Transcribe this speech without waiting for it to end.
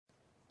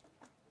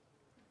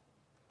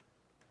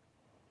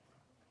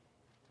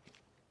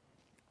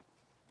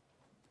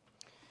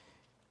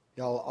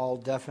Y'all all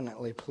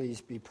definitely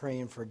please be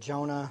praying for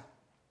Jonah,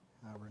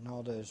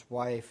 Ronaldo's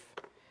wife,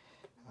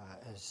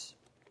 as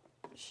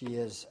she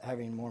is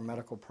having more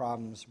medical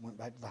problems. Went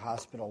back to the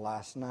hospital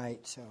last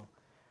night, so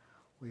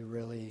we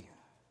really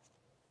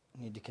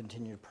need to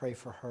continue to pray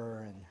for her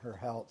and her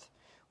health.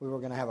 We were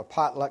going to have a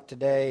potluck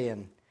today,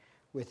 and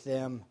with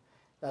them,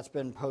 that's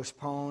been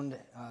postponed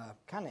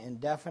kind of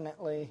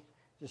indefinitely,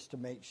 just to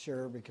make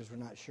sure, because we're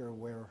not sure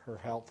where her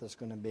health is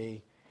going to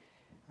be.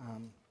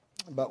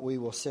 But we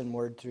will send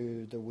word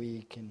through the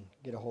week and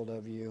get a hold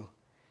of you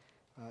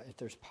if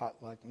there's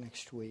potluck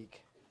next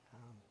week.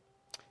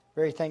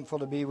 Very thankful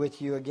to be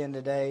with you again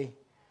today.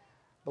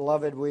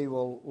 Beloved, we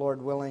will,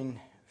 Lord willing,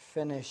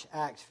 finish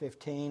Acts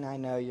 15. I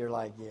know you're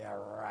like, yeah,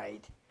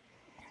 right.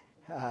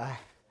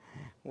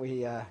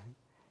 We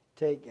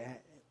take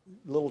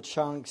little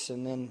chunks,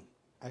 and then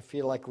I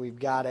feel like we've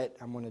got it.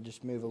 I'm going to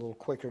just move a little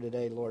quicker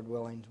today, Lord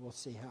willing. We'll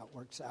see how it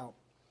works out.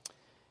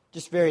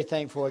 Just very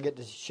thankful I get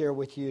to share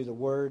with you the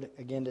Word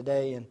again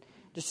today. And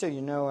just so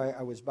you know,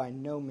 I was by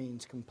no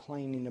means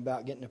complaining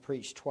about getting to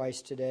preach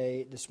twice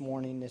this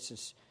morning. This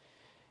is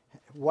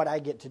what I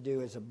get to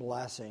do is a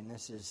blessing.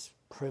 This is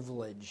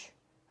privilege.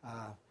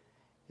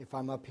 If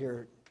I'm up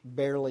here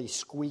barely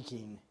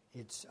squeaking,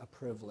 it's a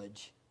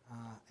privilege.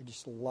 I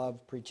just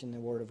love preaching the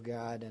Word of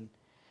God. And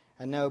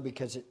I know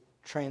because it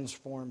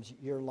transforms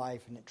your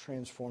life and it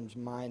transforms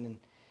mine. And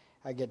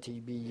I get to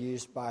be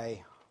used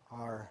by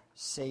our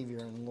Savior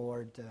and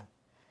Lord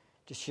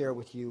to share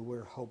with you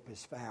where hope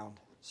is found.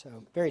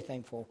 So very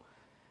thankful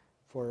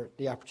for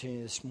the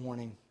opportunity this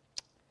morning.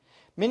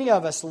 Many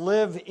of us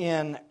live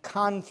in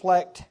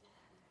conflict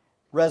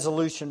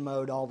resolution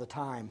mode all the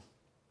time.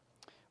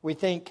 We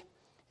think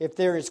if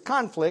there is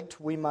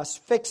conflict, we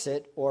must fix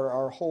it or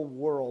our whole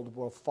world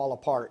will fall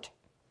apart.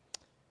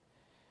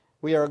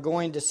 We are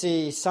going to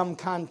see some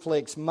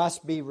conflicts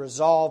must be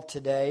resolved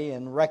today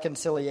and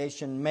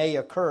reconciliation may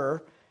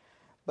occur.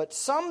 But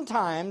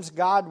sometimes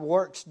God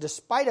works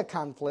despite a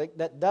conflict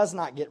that does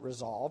not get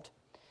resolved,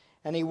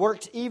 and He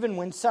works even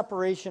when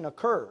separation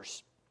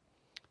occurs.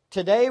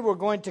 Today we're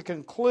going to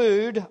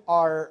conclude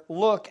our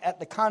look at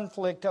the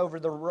conflict over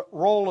the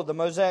role of the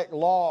Mosaic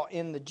Law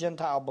in the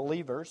Gentile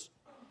believers.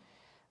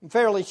 I'm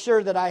fairly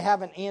sure that I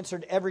haven't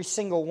answered every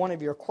single one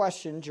of your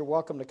questions. You're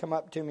welcome to come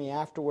up to me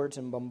afterwards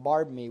and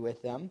bombard me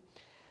with them.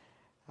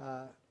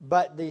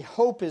 But the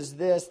hope is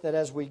this, that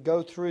as we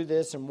go through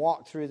this and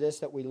walk through this,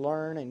 that we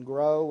learn and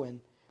grow and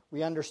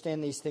we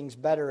understand these things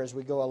better as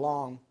we go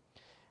along.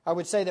 I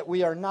would say that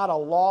we are not a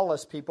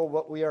lawless people,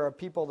 but we are a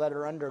people that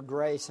are under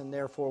grace, and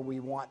therefore we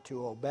want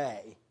to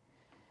obey.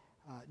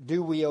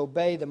 Do we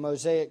obey the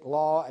Mosaic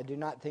Law? I do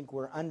not think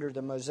we're under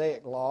the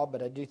Mosaic Law,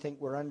 but I do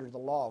think we're under the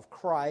law of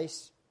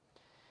Christ.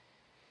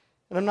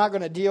 And I'm not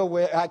going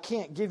to I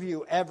can't give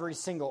you every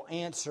single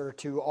answer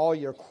to all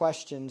your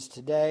questions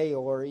today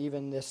or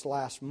even this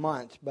last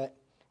month. But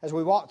as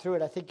we walk through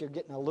it, I think you're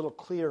getting a little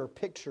clearer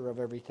picture of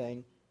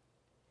everything.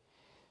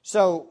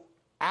 So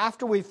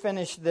after we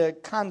finish the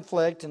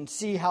conflict and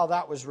see how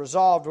that was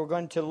resolved, we're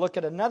going to look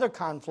at another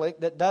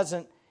conflict that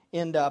doesn't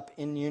end up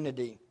in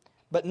unity,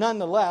 but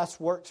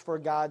nonetheless works for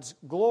God's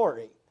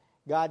glory.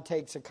 God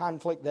takes a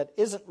conflict that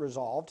isn't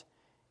resolved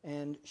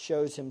and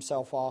shows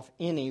Himself off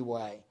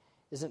anyway.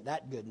 Isn't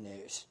that good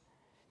news?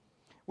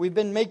 We've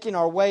been making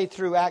our way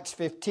through Acts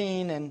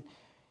 15, and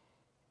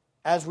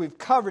as we've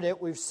covered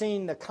it, we've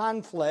seen the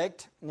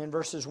conflict in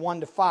verses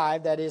 1 to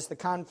 5, that is the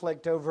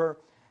conflict over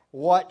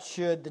what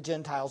should the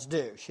Gentiles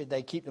do. Should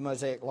they keep the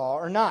Mosaic Law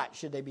or not?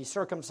 Should they be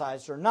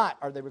circumcised or not?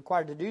 Are they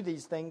required to do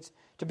these things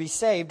to be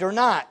saved or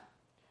not?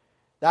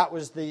 That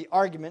was the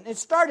argument. It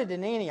started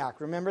in Antioch.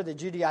 Remember, the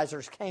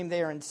Judaizers came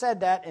there and said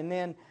that, and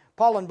then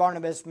Paul and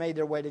Barnabas made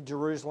their way to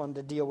Jerusalem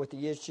to deal with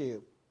the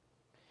issue.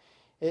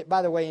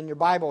 By the way, in your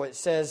Bible it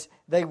says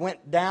they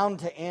went down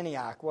to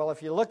Antioch. Well,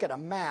 if you look at a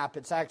map,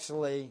 it's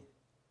actually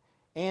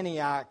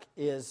Antioch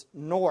is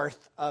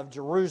north of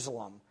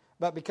Jerusalem.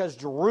 But because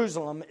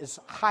Jerusalem is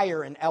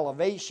higher in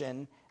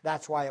elevation,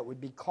 that's why it would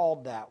be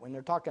called that. When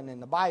they're talking in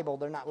the Bible,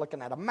 they're not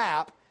looking at a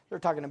map. They're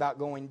talking about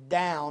going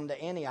down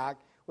to Antioch.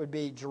 Would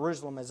be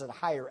Jerusalem is at a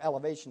higher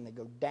elevation. They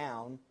go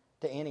down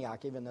to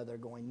Antioch even though they're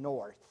going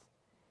north.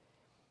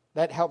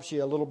 That helps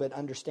you a little bit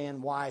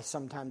understand why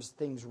sometimes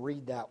things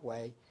read that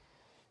way.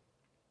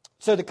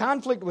 So the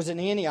conflict was in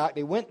Antioch.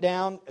 They went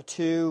down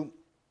to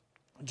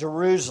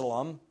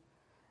Jerusalem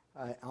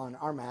on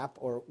our map,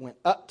 or went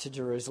up to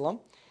Jerusalem.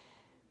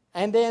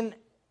 And then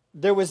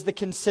there was the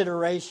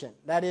consideration.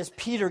 That is,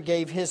 Peter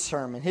gave his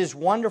sermon, his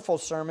wonderful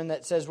sermon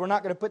that says we're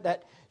not going to put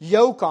that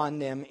yoke on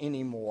them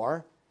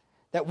anymore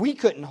that we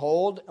couldn't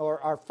hold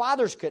or our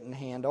fathers couldn't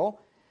handle.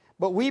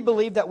 But we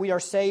believe that we are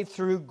saved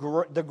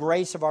through the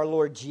grace of our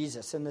Lord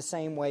Jesus in the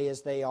same way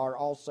as they are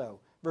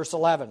also. Verse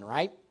 11,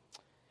 right?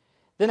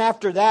 Then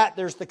after that,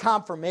 there's the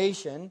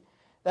confirmation.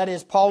 That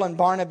is, Paul and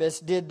Barnabas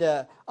did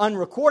the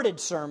unrecorded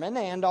sermon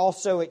and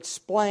also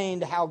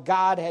explained how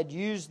God had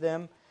used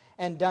them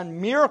and done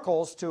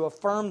miracles to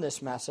affirm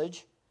this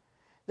message.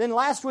 Then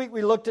last week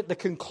we looked at the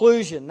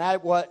conclusion.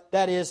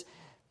 That is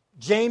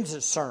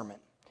James's sermon.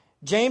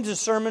 James's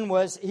sermon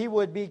was, he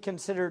would be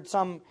considered,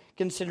 some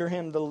consider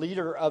him the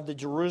leader of the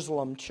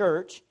Jerusalem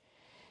church.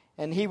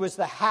 And he was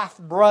the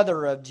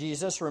half-brother of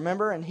Jesus,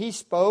 remember? And he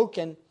spoke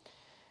and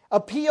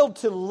appealed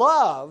to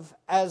love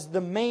as the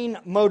main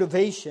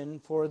motivation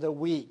for the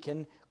weak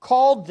and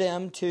called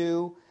them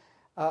to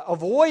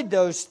avoid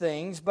those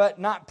things, but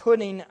not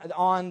putting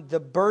on the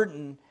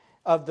burden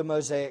of the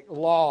Mosaic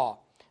law.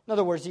 In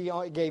other words, he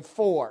only gave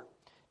 4.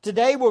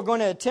 Today we're going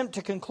to attempt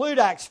to conclude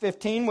Acts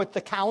 15 with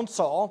the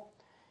counsel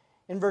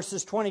in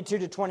verses 22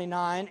 to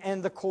 29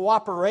 and the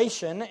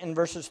cooperation in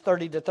verses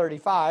 30 to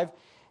 35.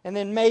 And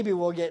then maybe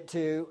we'll get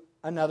to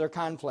another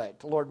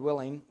conflict. Lord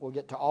willing, we'll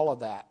get to all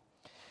of that.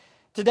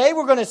 Today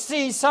we're going to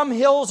see some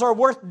hills are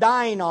worth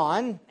dying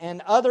on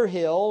and other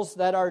hills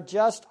that are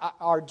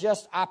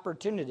just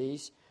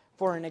opportunities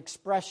for an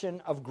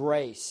expression of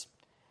grace.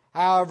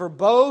 However,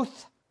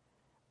 both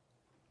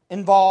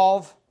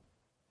involve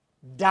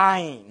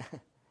dying.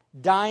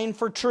 Dying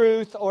for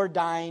truth or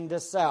dying to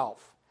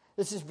self.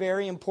 This is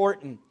very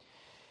important.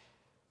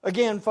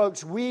 Again,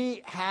 folks,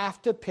 we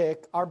have to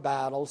pick our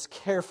battles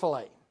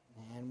carefully.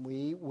 And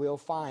we will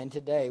find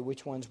today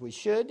which ones we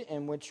should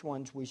and which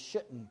ones we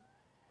shouldn't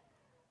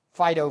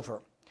fight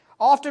over.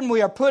 Often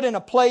we are put in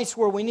a place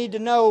where we need to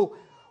know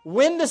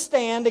when to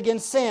stand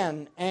against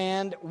sin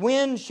and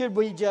when should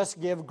we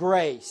just give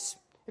grace.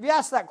 Have you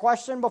asked that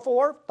question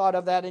before? Thought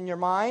of that in your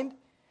mind?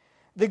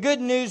 The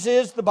good news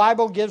is the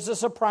Bible gives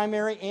us a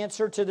primary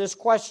answer to this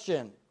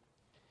question.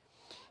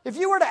 If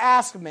you were to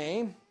ask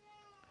me,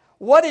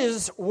 what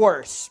is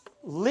worse,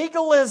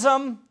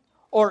 legalism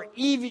or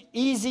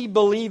easy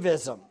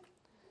believism?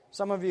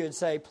 Some of you would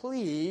say,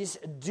 please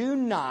do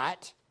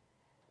not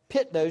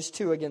pit those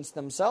two against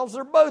themselves.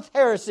 They're both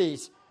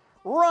heresies.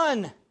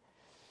 Run.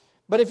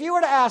 But if you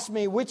were to ask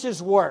me which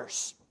is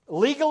worse,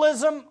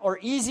 legalism or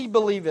easy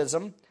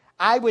believism,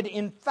 I would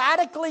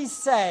emphatically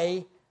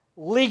say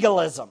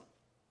legalism.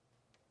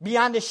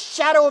 Beyond a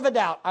shadow of a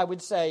doubt, I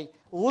would say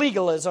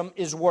legalism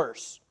is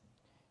worse.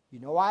 You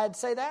know why I'd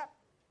say that?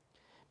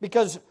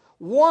 Because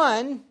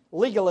one,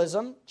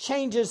 legalism,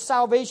 changes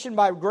salvation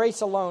by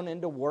grace alone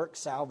into work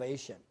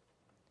salvation.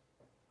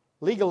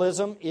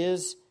 Legalism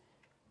is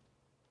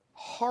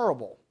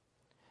horrible.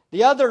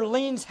 The other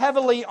leans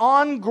heavily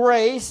on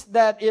grace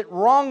that it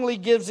wrongly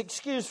gives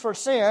excuse for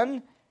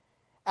sin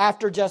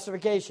after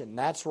justification.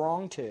 That's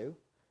wrong too.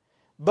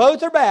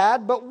 Both are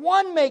bad, but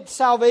one makes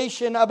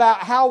salvation about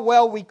how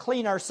well we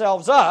clean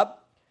ourselves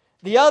up.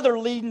 The other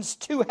leans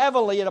too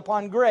heavily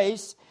upon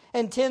grace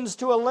and tends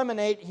to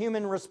eliminate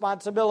human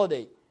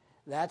responsibility.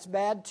 That's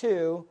bad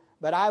too,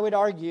 but I would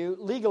argue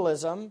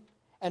legalism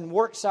and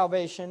work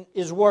salvation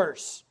is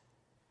worse.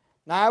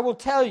 Now I will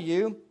tell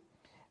you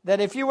that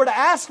if you were to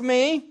ask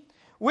me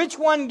which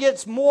one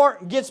gets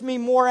me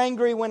more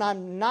angry when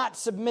I'm not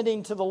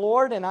submitting to the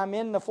Lord and I'm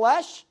in the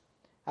flesh,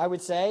 I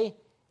would say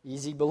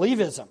easy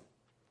believism.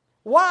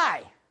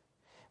 Why?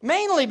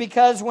 Mainly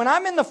because when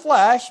I'm in the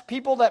flesh,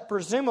 people that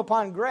presume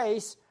upon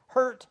grace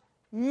hurt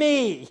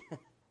me.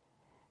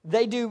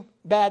 They do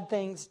bad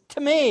things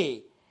to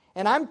me.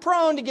 And I'm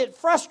prone to get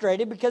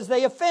frustrated because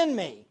they offend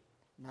me,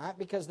 not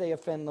because they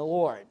offend the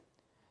Lord.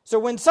 So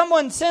when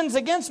someone sins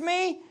against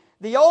me,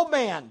 the old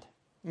man,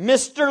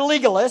 Mr.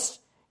 Legalist,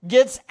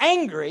 gets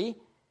angry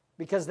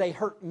because they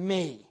hurt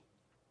me.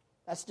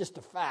 That's just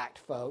a fact,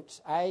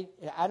 folks. I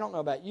don't know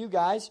about you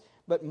guys,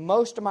 but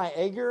most of my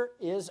anger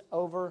is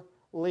over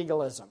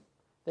legalism.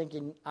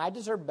 Thinking, I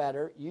deserve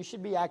better, you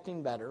should be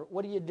acting better.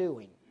 What are you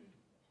doing?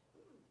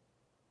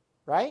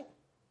 Right?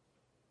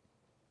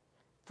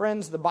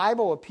 Friends, the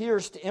Bible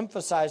appears to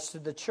emphasize to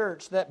the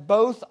church that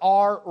both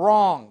are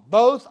wrong.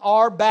 Both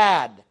are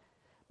bad.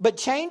 But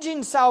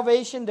changing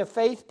salvation to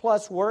faith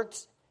plus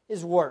works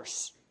is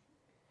worse.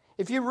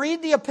 If you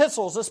read the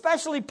epistles,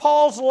 especially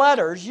Paul's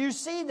letters, you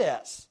see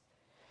this.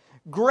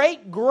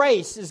 Great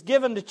grace is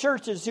given to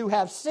churches who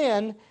have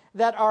sin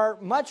that are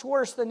much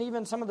worse than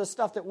even some of the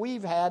stuff that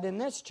we've had in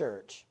this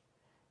church.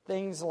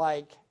 Things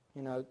like,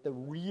 the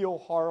real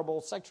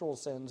horrible sexual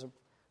sins of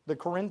the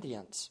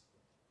Corinthians.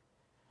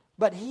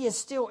 But he is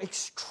still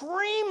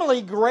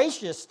extremely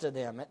gracious to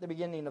them at the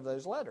beginning of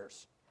those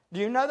letters. Do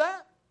you know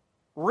that?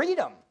 Read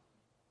them.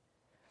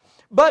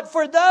 But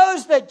for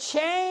those that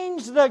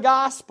change the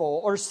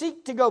gospel or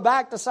seek to go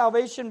back to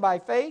salvation by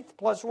faith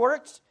plus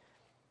works,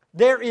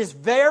 there is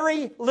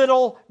very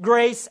little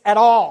grace at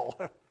all.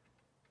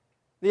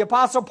 The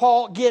Apostle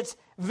Paul gets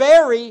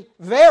very,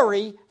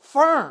 very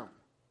firm.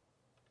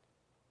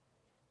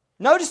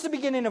 Notice the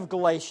beginning of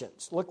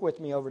Galatians. Look with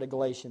me over to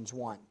Galatians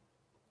 1.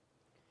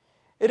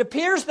 It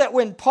appears that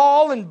when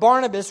Paul and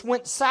Barnabas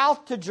went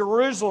south to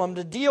Jerusalem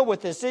to deal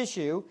with this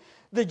issue,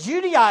 the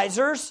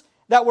Judaizers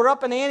that were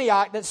up in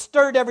Antioch that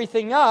stirred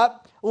everything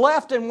up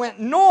left and went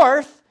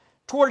north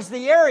towards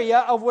the area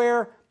of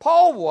where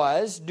Paul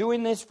was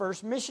doing this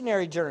first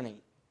missionary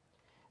journey.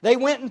 They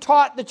went and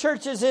taught the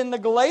churches in the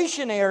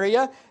Galatian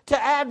area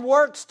to add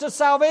works to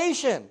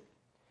salvation.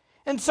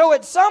 And so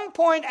at some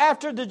point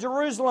after the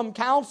Jerusalem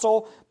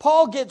Council,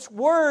 Paul gets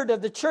word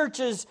of the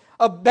church's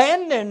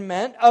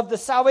abandonment of the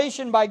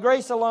salvation by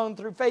grace alone,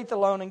 through faith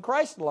alone, in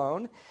Christ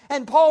alone.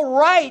 And Paul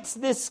writes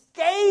this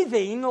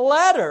scathing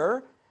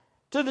letter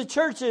to the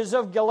churches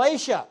of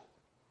Galatia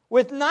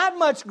with not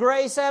much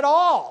grace at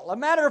all. A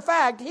matter of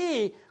fact,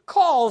 he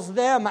calls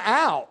them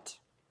out.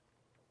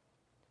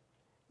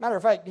 Matter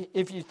of fact,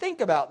 if you think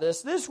about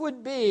this, this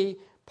would be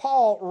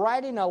Paul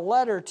writing a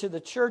letter to the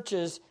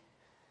churches,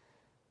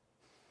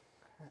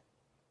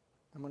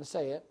 I'm going to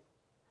say it,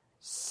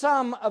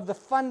 some of the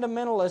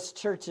fundamentalist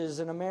churches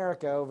in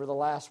America over the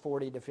last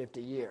 40 to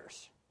 50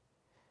 years.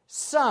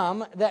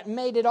 Some that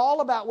made it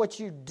all about what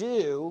you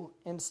do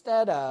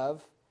instead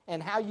of,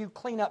 and how you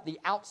clean up the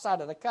outside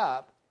of the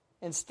cup,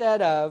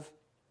 instead of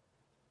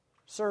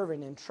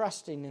serving and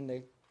trusting in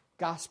the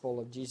gospel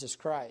of Jesus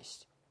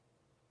Christ.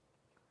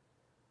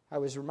 I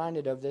was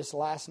reminded of this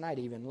last night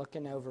even,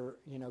 looking over,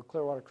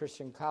 Clearwater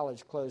Christian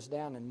College closed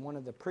down, and one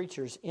of the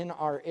preachers in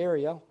our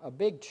area, a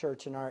big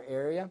church in our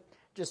area,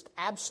 just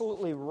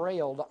absolutely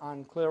railed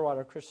on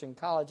Clearwater Christian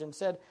College and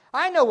said,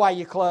 "I know why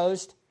you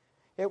closed.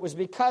 It was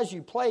because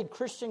you played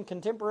Christian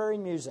contemporary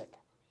music."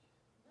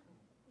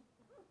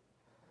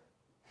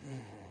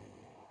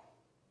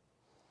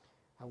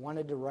 I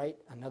wanted to write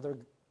another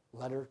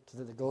letter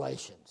to the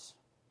Galatians.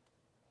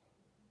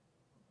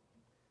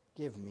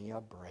 Give me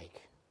a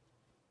break.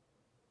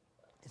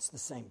 It's the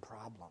same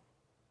problem.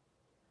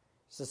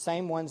 It's the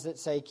same ones that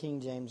say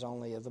King James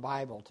only of the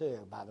Bible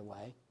too, by the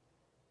way.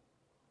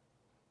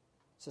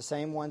 It's the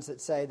same ones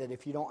that say that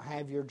if you don't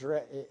have your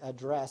a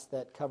dress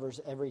that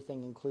covers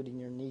everything, including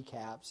your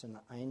kneecaps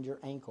and your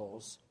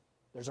ankles,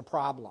 there's a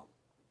problem.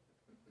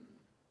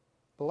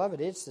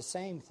 Beloved, it's the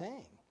same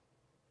thing.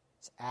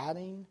 It's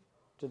adding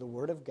to the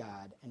Word of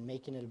God and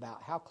making it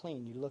about how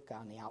clean you look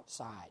on the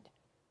outside.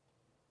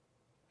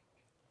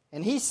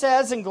 And he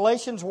says in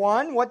Galatians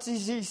 1, what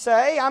does he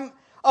say? "I'm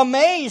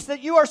amazed that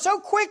you are so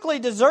quickly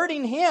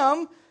deserting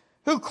Him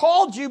who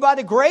called you by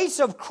the grace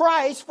of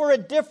Christ for a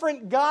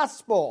different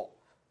gospel,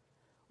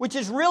 which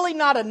is really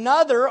not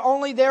another,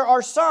 only there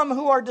are some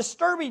who are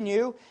disturbing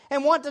you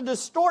and want to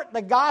distort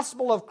the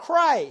gospel of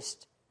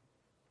Christ.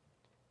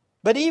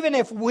 But even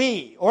if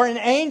we, or an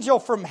angel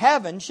from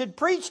heaven, should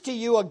preach to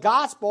you a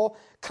gospel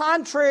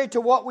contrary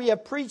to what we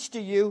have preached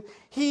to you,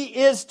 he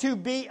is to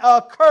be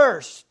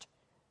accursed,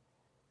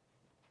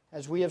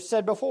 as we have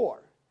said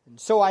before. And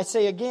so I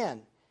say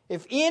again,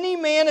 if any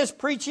man is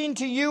preaching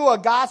to you a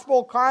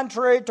gospel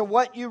contrary to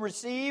what you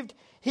received,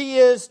 he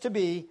is to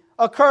be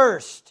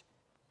accursed,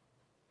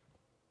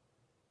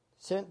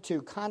 sent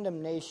to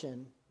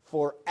condemnation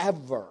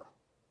forever."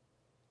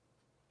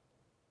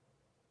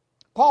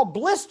 Paul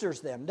blisters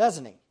them,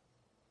 doesn't he,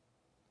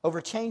 over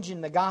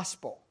changing the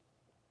gospel.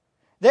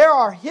 There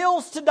are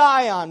hills to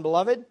die on,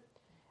 beloved,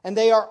 and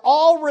they are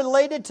all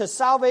related to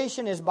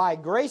salvation is by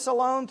grace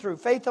alone, through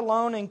faith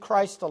alone, in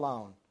Christ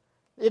alone.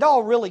 It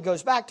all really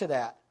goes back to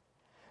that.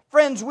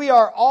 Friends, we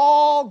are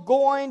all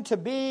going to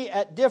be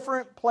at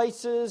different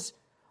places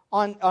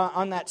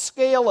on that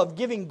scale of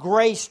giving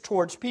grace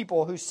towards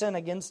people who sin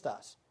against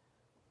us.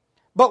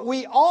 But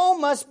we all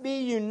must be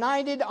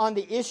united on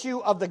the issue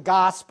of the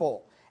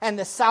gospel and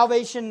the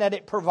salvation that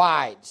it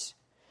provides.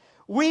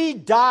 We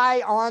die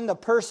on the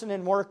person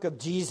and work of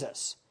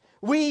Jesus.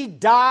 We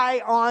die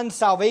on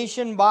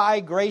salvation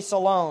by grace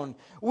alone.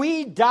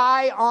 We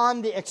die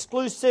on the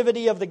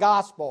exclusivity of the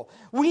gospel.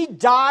 We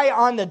die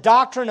on the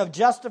doctrine of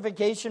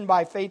justification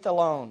by faith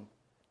alone.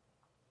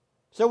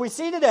 So we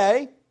see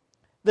today,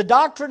 the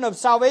doctrine of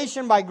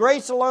salvation by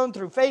grace alone,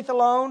 through faith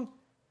alone,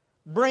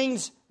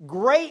 brings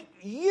great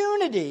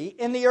unity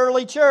in the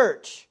early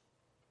church.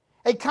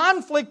 A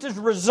conflict is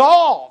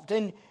resolved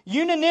and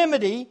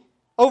unanimity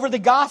over the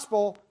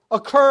gospel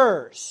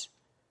occurs.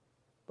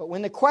 But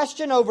when the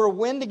question over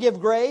when to give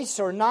grace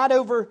or not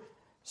over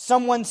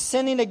someone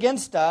sinning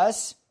against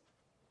us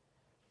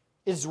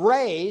is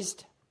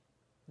raised,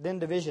 then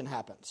division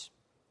happens.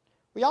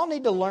 We all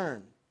need to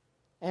learn,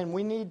 and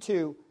we need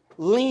to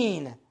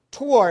lean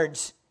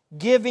towards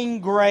giving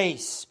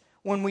grace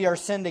when we are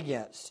sinned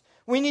against.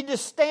 We need to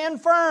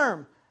stand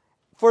firm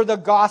for the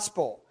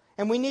gospel,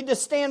 and we need to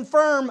stand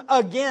firm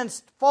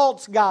against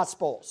false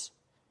gospels.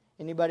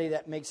 Anybody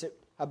that makes it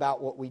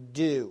about what we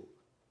do.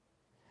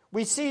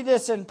 We see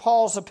this in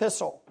Paul's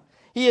epistle.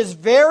 He is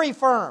very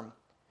firm,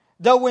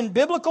 though when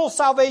biblical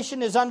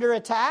salvation is under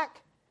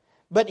attack,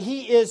 but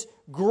he is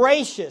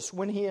gracious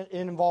when it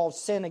involves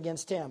sin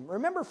against him.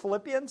 Remember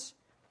Philippians?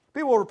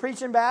 People were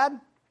preaching bad,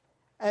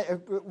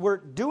 were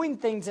doing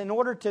things in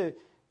order to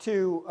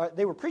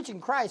they were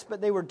preaching Christ, but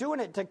they were doing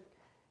it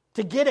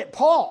to get at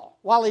Paul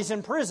while he's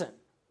in prison.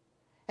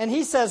 And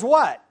he says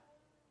what?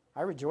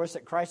 I rejoice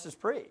that Christ is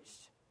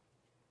preached.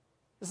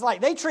 It's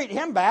like they treat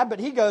him bad, but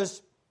he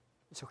goes,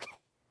 it's okay.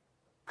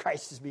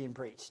 Christ is being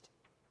preached.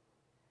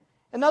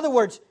 In other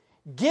words,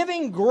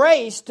 giving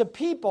grace to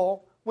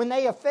people when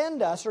they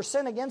offend us or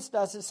sin against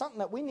us is something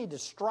that we need to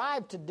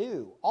strive to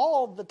do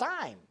all the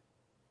time.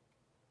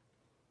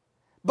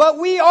 But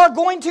we are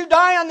going to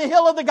die on the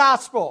hill of the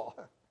gospel.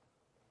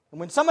 And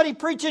when somebody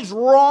preaches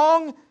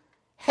wrong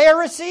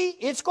heresy,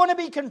 it's going to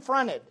be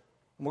confronted.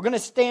 And we're going to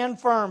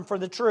stand firm for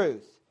the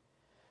truth.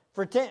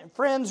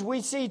 Friends,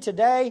 we see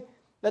today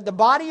that the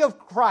body of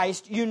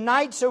Christ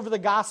unites over the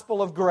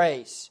gospel of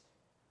grace.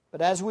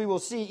 But as we will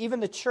see, even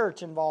the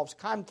church involves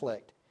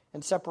conflict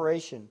and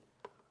separation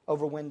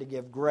over when to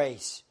give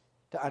grace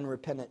to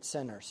unrepentant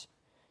sinners.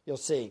 You'll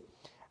see.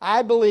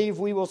 I believe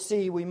we will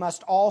see we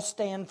must all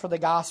stand for the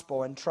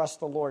gospel and trust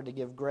the Lord to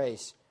give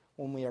grace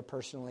when we are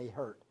personally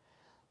hurt.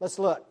 Let's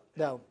look,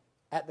 though,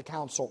 at the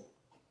council.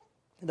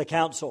 The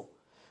council.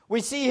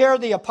 We see here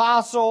the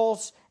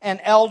apostles and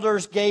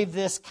elders gave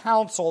this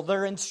counsel,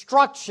 their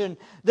instruction,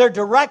 their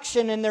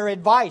direction, and their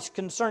advice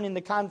concerning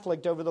the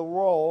conflict over the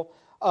role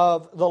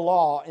of the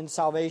law in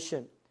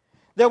salvation.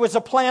 There was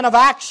a plan of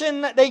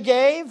action that they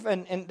gave,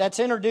 and that's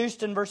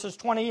introduced in verses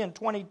 20 and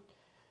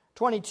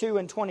 22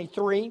 and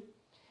 23.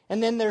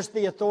 And then there's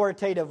the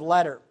authoritative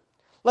letter.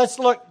 Let's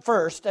look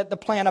first at the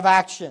plan of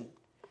action.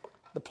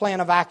 The plan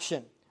of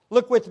action.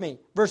 Look with me,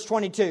 verse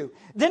 22.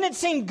 Then it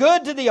seemed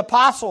good to the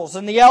apostles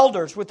and the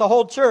elders with the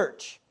whole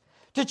church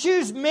to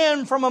choose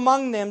men from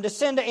among them to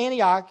send to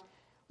Antioch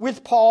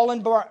with Paul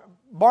and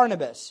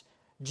Barnabas,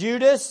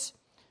 Judas,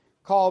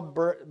 called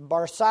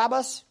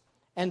Barsabbas,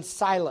 and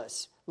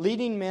Silas,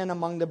 leading men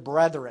among the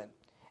brethren.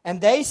 And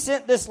they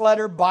sent this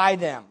letter by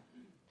them.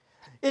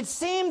 It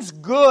seems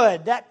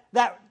good.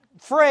 That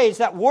phrase,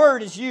 that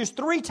word is used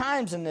 3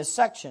 times in this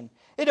section.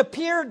 It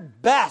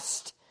appeared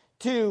best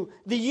to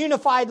the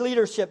unified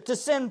leadership to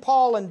send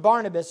Paul and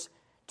Barnabas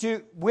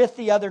with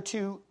the other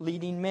 2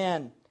 leading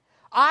men.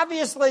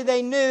 Obviously,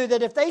 they knew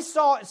that if they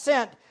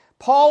sent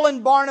Paul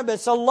and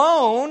Barnabas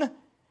alone,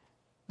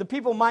 the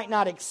people might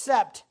not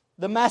accept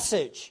the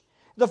message.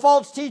 The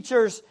false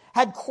teachers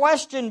had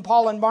questioned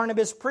Paul and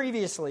Barnabas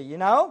previously, you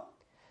know.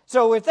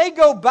 So if they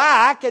go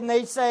back and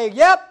they say,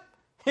 yep,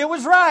 it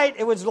was right,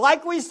 it was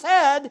like we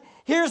said,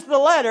 here's the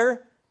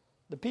letter,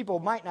 the people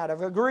might not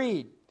have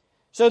agreed.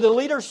 So the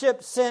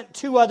leadership sent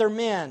 2 other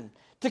men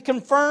to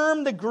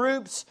confirm the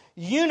group's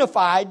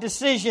unified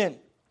decision.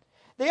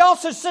 They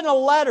also sent a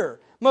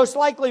letter, most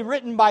likely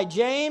written by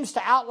James,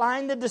 to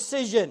outline the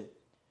decision.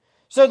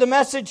 So the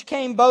message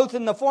came both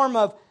in the form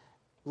of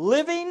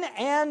living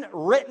and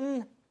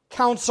written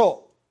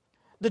counsel.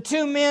 The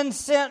 2 men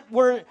sent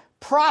were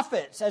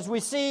prophets, as we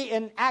see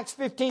in Acts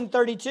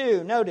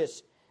 15:32.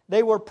 Notice,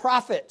 they were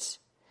prophets.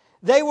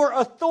 They were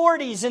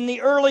authorities in the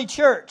early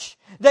church.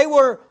 They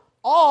were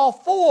all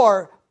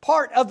 4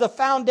 part of the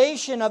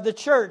foundation of the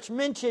church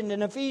mentioned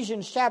in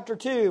Ephesians chapter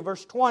 2,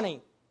 verse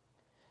 20.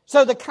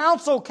 So the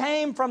council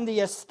came from the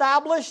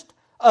established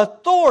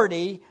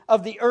authority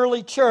of the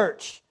early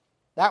church.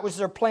 That was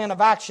their plan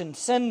of action,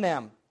 send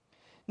them.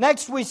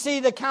 Next, we see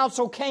the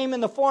council came in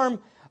the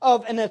form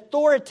of an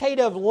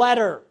authoritative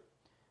letter.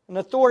 An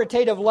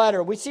authoritative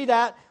letter. We see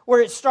that where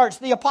it starts,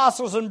 the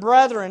apostles and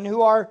brethren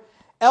who are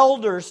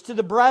elders to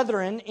the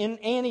brethren in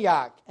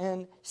Antioch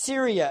and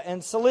Syria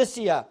and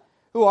Cilicia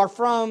who are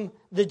from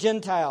the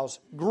Gentiles.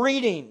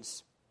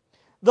 Greetings.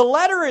 The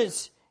letter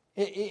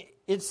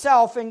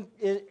itself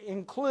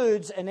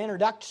includes an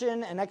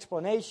introduction, an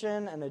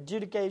explanation, an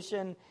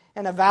adjudication,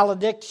 and a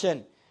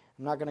valediction.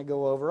 I'm not going to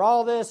go over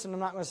all this, and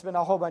I'm not going to spend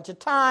a whole bunch of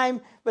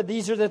time, but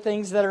these are the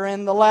things that are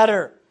in the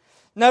letter.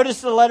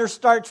 Notice the letter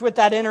starts with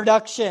that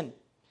introduction.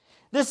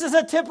 This is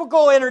a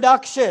typical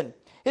introduction.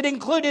 It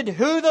included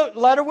who the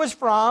letter was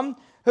from,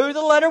 who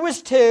the letter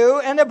was to,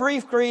 and a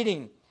brief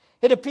greeting.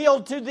 It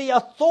appealed to the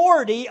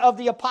authority of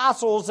the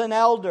apostles and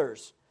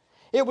elders.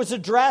 It was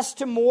addressed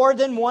to more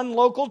than one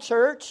local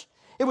church.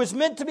 It was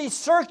meant to be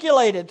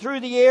circulated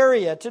through the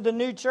area to the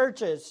new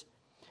churches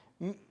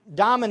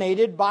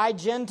dominated by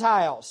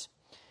Gentiles.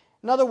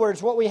 In other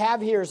words, what we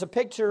have here is a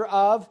picture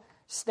of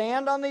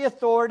stand on the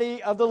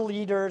authority of the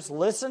leaders,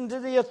 listen to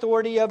the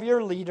authority of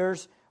your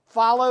leaders,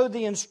 follow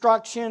the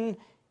instruction,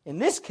 in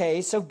this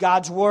case, of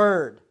God's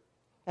Word,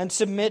 and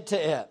submit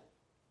to it.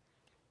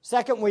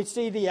 Second, we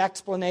see the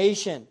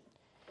explanation.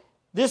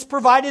 This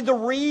provided the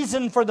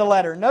reason for the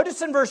letter.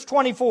 Notice in verse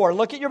 24,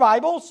 look at your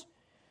Bibles.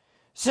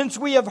 Since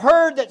we have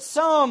heard that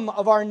some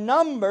of our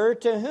number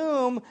to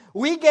whom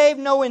we gave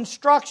no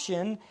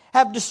instruction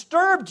have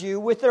disturbed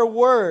you with their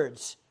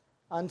words,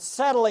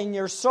 unsettling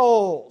your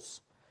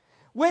souls.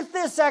 With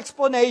this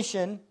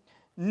explanation,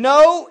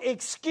 no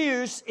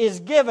excuse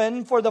is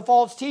given for the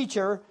false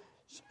teachers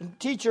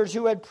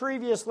who had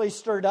previously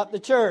stirred up the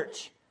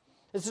church.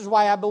 This is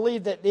why I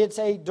believe that it's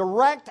a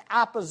direct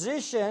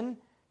opposition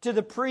to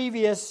the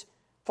previous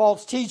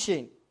false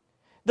teaching.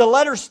 The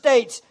letter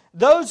states,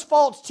 those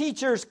false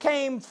teachers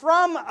came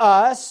from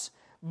us,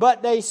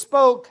 but they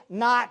spoke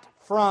not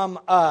from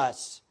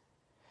us.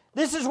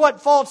 This is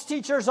what false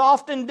teachers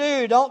often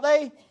do, don't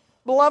they,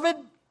 beloved?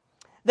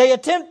 They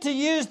attempt to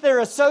use their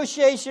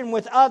association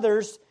with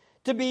others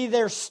to be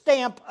their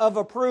stamp of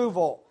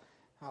approval.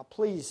 Now,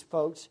 please,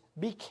 folks,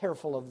 be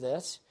careful of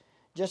this.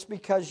 Just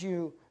because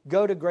you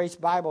go to Grace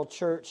Bible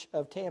Church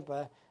of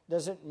Tampa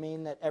doesn't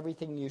mean that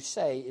everything you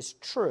say is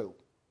true.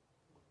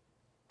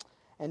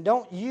 And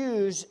don't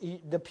use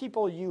the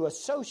people you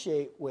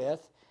associate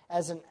with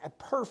as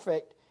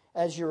perfect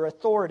as your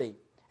authority.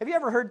 Have you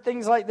ever heard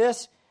things like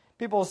this?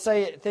 People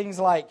say things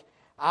like,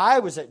 I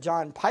was at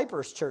John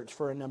Piper's church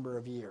for a number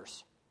of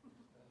years.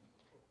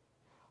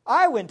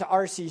 I went to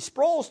R.C.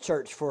 Sproul's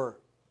church for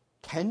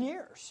 10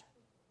 years.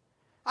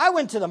 I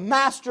went to the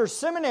Master's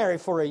Seminary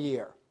for a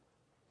year.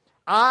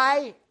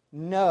 I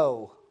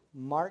know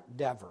Mark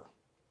Dever.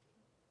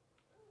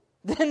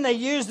 Then they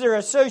use their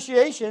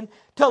association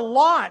to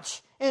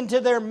launch into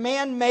their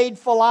man-made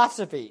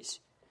philosophies.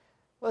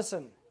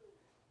 Listen,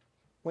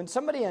 when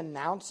somebody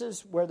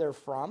announces where they're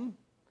from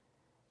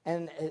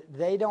and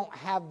they don't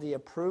have the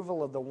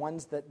approval of the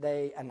ones that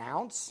they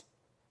announce,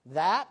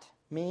 that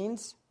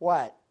means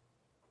what?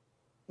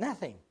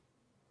 Nothing.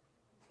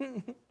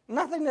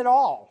 Nothing at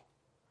all.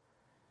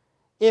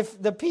 If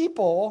the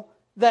people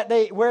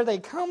where they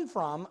come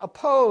from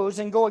oppose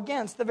and go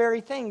against the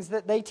very things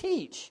that they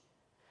teach.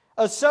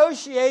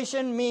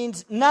 Association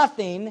means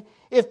nothing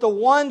if the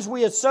ones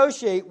we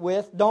associate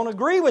with don't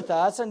agree with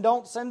us and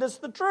don't send us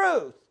the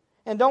truth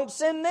and don't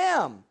send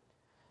them.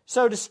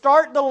 So to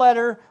start the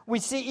letter, we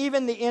see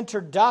even the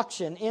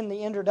introduction. In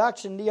the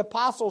introduction, the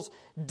apostles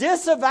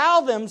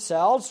disavow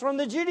themselves from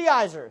the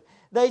Judaizers.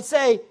 They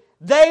say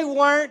they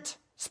weren't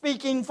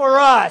speaking for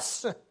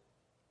us.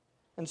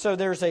 And so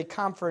there's a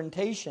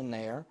confrontation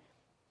there.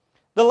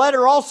 The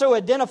letter also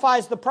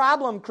identifies the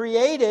problem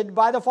created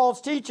by the false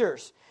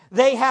teachers.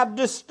 They have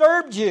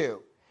disturbed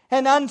you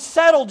and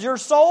unsettled your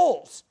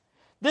souls.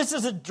 This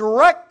is a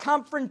direct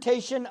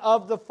confrontation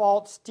of the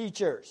false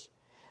teachers.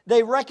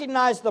 They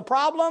recognize the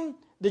problem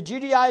the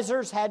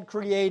Judaizers had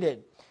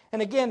created.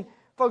 And again,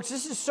 folks,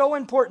 this is so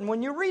important.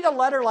 When you read a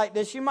letter like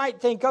this, you might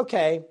think,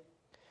 okay,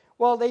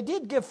 well, they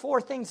did give 4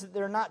 things that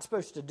they're not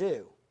supposed to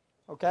do.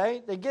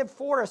 Okay? They give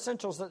 4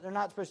 essentials that they're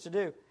not supposed to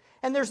do.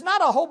 And there's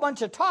not a whole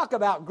bunch of talk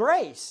about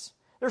grace.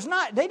 There's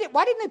not.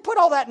 Why didn't they put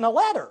all that in a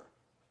letter?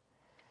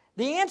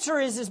 The answer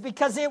is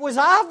because it was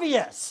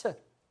obvious.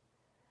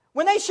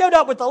 When they showed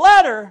up with the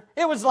letter,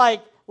 it was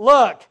like,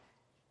 look,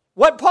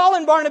 what Paul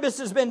and Barnabas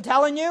has been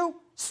telling you,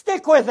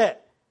 stick with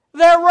it.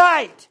 They're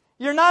right.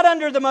 You're not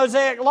under the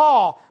Mosaic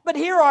law, but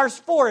here are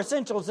 4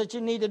 essentials that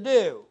you need to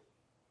do.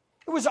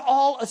 It was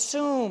all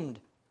assumed.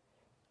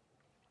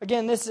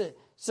 Again, this is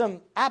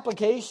some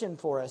application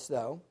for us,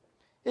 though,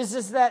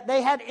 is that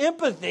they had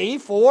empathy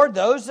for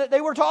those that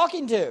they were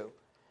talking to.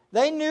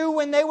 They knew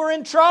when they were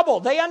in trouble.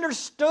 They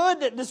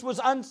understood that this was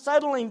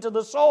unsettling to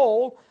the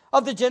soul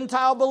of the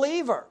Gentile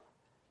believer.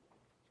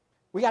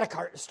 We got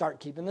to start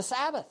keeping the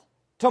Sabbath.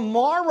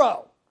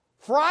 Tomorrow,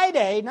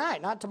 Friday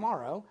night, not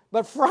tomorrow,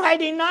 but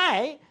Friday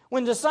night,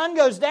 when the sun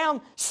goes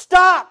down,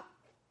 stop.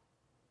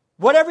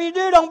 Whatever you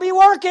do, don't be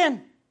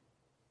working.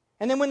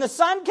 And then when the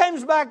sun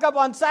comes back up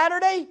on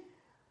Saturday,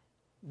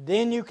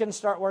 then you can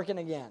start working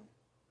again.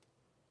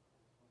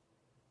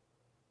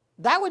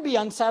 That would be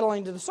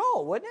unsettling to the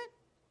soul, wouldn't it?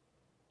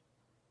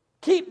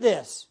 Keep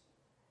this.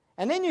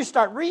 And then you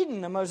start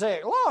reading the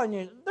Mosaic Law, and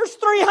there's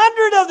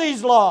 300 of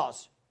these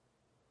laws.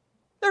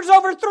 There's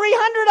over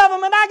 300 of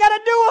them, and I got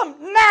to do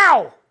them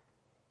now.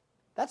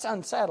 That's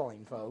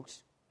unsettling,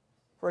 folks,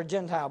 for a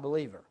Gentile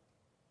believer.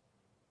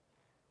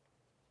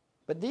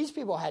 But these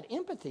people had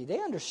empathy. They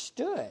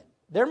understood.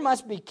 There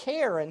must be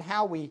care in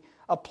how we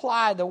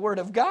apply the Word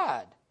of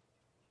God.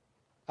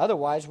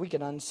 Otherwise, we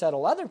can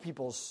unsettle other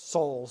people's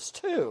souls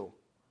too.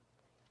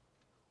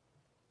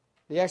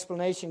 The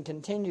explanation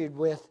continued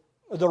with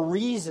the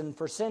reason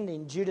for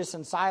sending Judas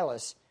and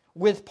Silas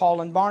with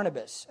Paul and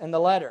Barnabas and the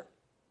letter.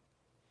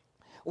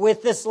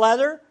 With this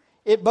letter,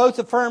 it both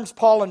affirms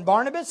Paul and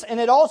Barnabas, and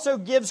it also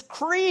gives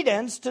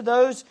credence to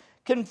those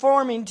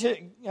confirming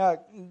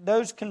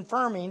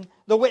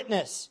the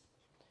witness.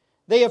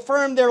 They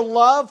affirmed their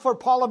love for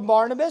Paul and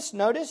Barnabas,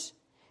 notice,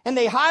 and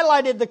they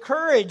highlighted the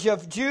courage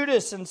of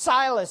Judas and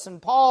Silas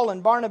and Paul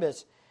and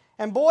Barnabas.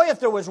 And boy, if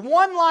there was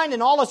one line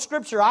in all of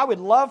Scripture I would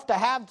love to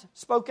have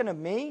spoken of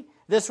me,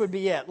 this would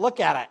be it. Look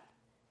at it.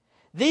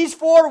 These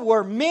 4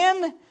 were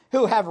men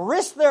who have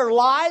risked their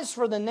lives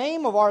for the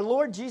name of our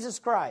Lord Jesus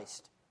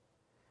Christ.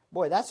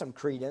 Boy, that's some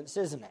credence,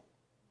 isn't it?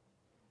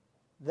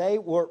 They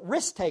were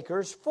risk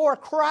takers for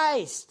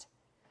Christ.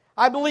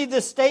 I believe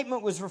this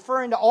statement was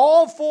referring to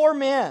all 4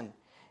 men.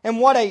 And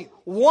what a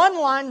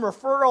one-line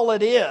referral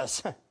it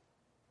is.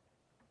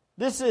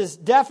 This is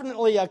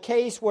definitely a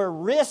case where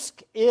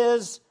risk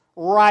is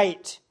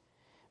right.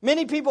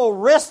 Many people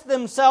risk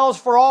themselves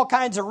for all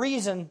kinds of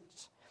reasons,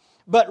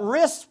 but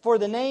risk for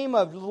the name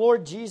of the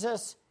Lord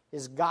Jesus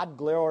is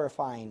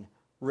God-glorifying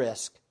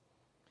risk.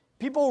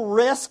 People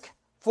risk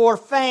for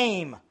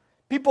fame.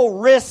 People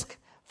risk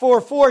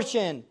for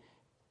fortune.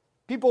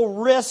 People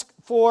risk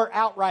for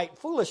outright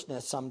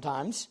foolishness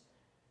sometimes.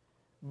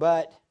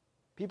 But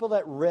people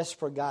that risk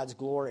for God's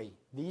glory,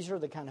 these are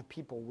the kind of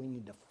people we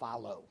need to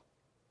follow.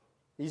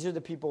 These are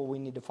the people we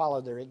need to follow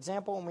their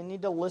example, and we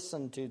need to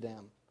listen to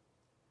them.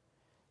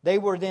 They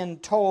were then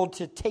told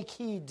to take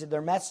heed to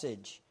their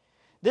message.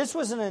 This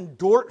was an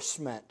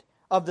endorsement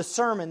of the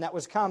sermon that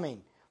was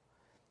coming.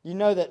 You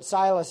know that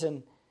Silas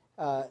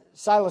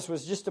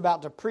was just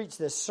about to preach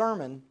this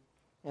sermon,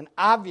 and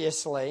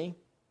obviously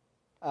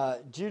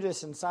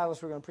Judas and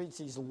Silas were going to preach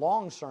these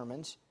long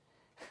sermons.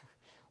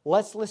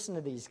 Let's listen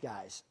to these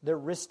guys. They're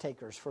risk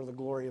takers for the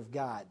glory of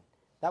God.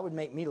 That would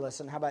make me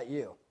listen. How about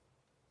you?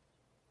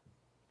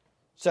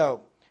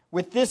 So,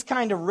 with this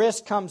kind of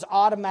risk comes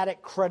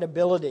automatic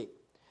credibility.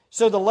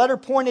 So the letter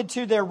pointed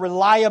to their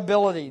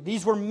reliability.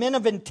 These were men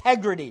of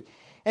integrity,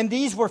 and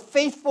these were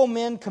faithful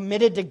men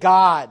committed to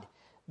God.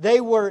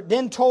 They were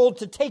then told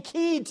to take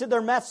heed to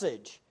their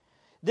message.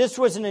 This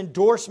was an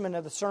endorsement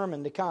of the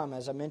sermon to come,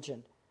 as I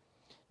mentioned.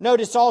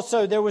 Notice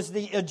also there was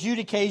the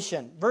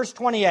adjudication. Verse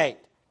 28.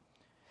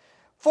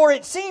 For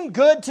it seemed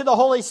good to the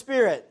Holy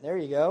Spirit, there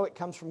you go, it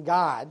comes from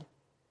God,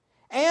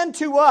 and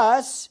to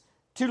us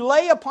to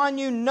lay upon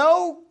you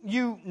no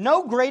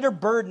greater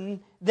burden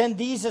than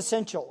these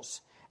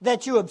essentials,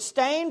 that you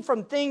abstain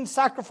from things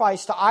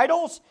sacrificed to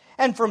idols,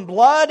 and from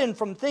blood, and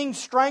from things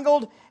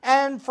strangled,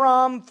 and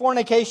from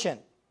fornication.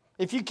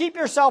 If you keep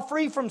yourself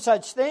free from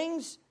such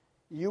things,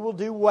 you will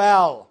do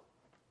well.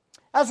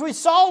 As we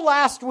saw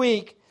last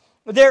week,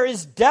 there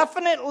is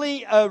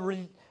definitely a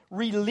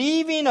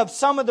relieving of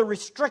some of the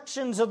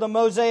restrictions of the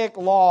Mosaic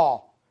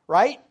law,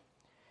 right?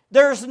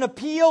 There's an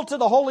appeal to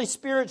the Holy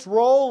Spirit's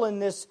role in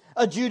this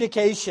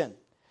adjudication.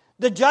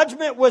 The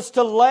judgment was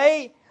to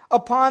lay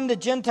upon the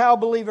Gentile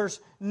believers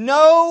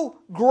no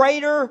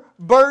greater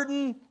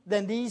burden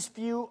than these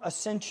few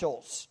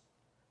essentials.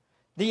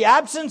 The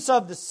absence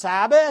of the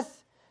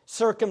Sabbath,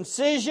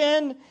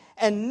 circumcision,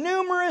 and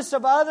numerous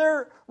of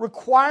other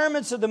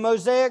requirements of the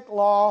Mosaic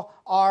law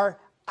are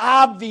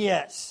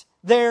obvious.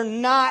 They're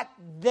not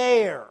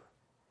there.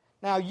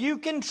 Now, you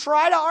can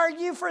try to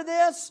argue for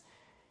this,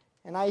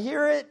 and I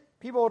hear it.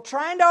 People are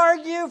trying to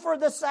argue for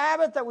the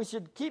Sabbath, that we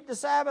should keep the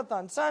Sabbath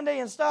on Sunday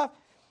and stuff.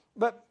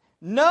 But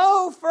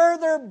no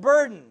further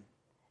burden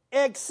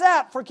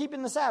except for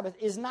keeping the Sabbath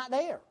is not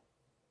there.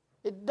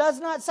 It does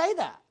not say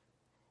that.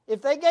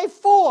 If they gave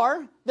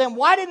 4, then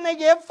why didn't they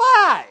give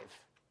 5?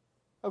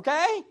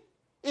 Okay?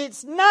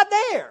 It's not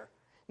there.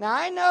 Now,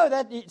 I know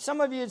that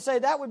some of you would say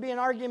that would be an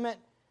argument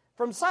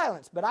from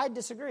silence, but I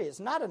disagree. It's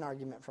not an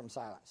argument from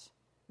silence.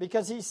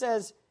 Because he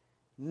says,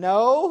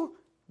 no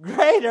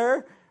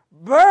greater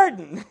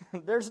burden.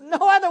 There's no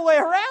other way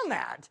around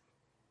that.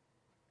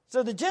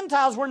 So the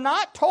Gentiles were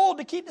not told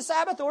to keep the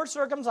Sabbath or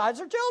circumcise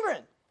their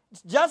children.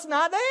 It's just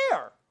not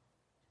there.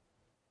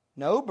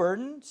 No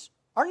burdens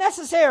are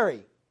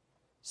necessary.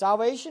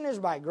 Salvation is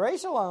by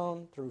grace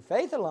alone, through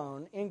faith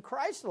alone, in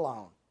Christ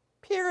alone.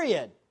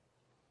 Period.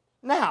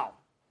 Now,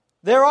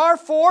 there are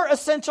 4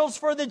 essentials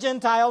for the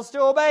Gentiles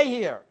to obey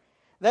here.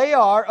 They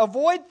are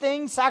avoid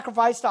things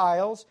sacrificed to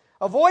idols,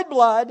 avoid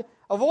blood,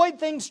 avoid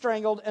things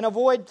strangled, and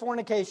avoid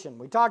fornication.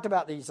 We talked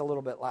about these a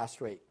little bit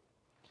last week.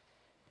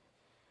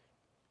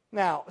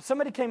 Now,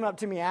 somebody came up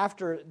to me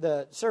after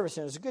the service,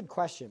 and it was a good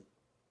question.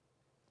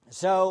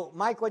 So,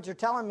 Mike, what you're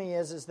telling me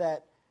is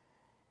that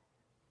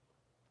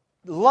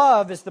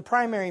love is the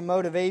primary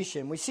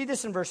motivation. We see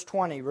this in verse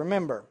 20.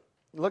 Remember,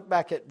 look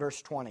back at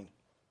verse 20.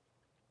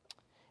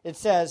 It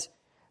says,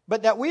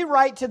 but that we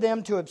write to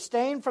them to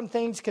abstain from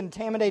things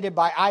contaminated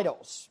by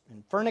idols,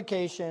 and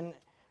fornication,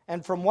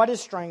 and from what is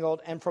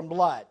strangled, and from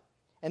blood.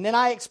 And then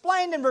I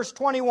explained in verse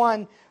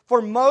 21,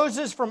 for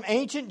Moses from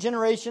ancient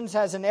generations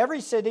has in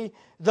every city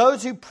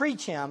those who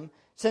preach him,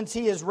 since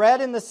he is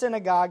read in the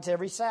synagogues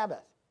every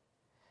Sabbath.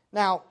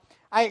 Now,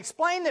 I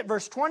explained that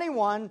verse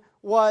 21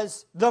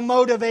 was the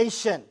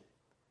motivation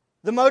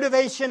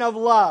of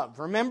love,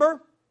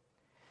 remember?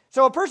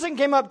 So a person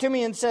came up to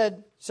me and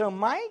said, so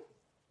Mike,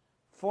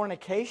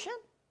 fornication?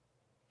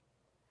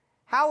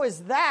 How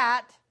is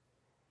that?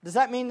 Does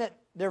that mean that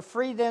they're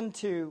free then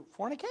to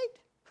fornicate?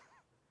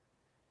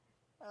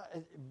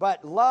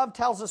 But love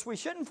tells us we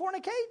shouldn't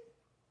fornicate?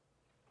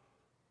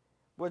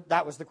 Well,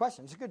 that was the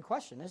question. It's a good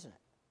question, isn't it?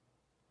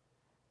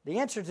 The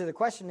answer to the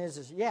question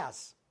is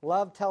yes.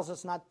 Love tells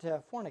us not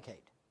to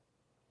fornicate.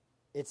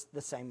 It's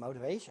the same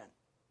motivation.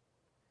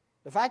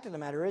 The fact of the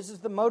matter is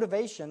the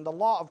motivation, the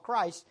law of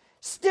Christ,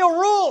 still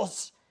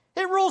rules.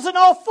 It rules in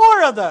all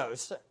 4 of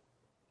those.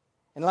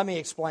 And let me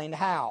explain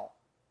how.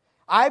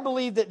 I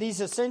believe that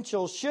these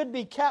essentials should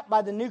be kept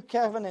by the New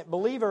Covenant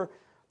believer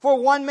for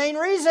one main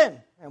reason.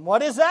 And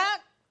what is that?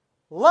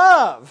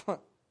 Love.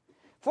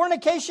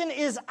 Fornication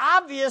is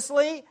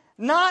obviously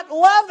not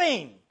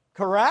loving,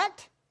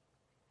 correct?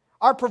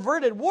 Our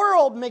perverted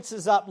world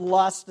mixes up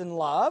lust and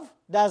love,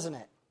 doesn't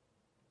it?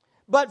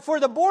 But for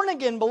the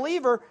born-again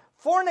believer,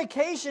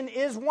 fornication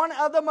is one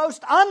of the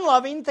most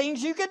unloving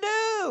things you could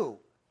do.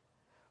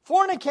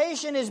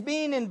 Fornication is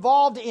being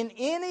involved in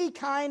any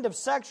kind of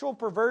sexual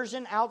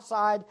perversion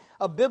outside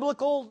a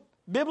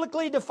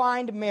biblically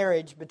defined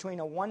marriage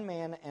between a one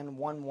man and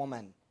one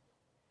woman.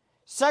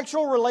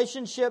 Sexual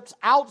relationships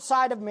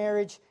outside of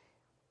marriage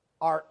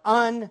are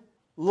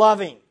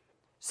unloving.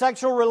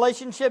 Sexual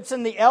relationships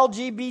in the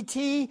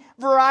LGBT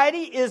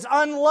variety is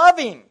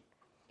unloving.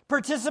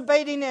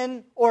 Participating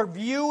in or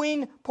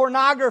viewing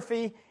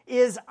pornography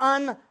is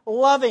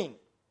unloving.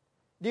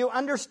 Do you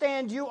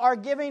understand you are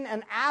giving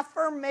an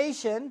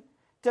affirmation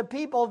to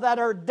people that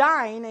are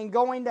dying and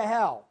going to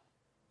hell?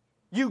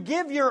 You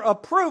give your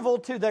approval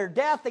to their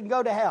death and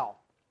go to hell.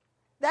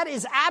 That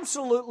is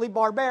absolutely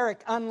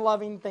barbaric,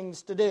 unloving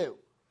things to do.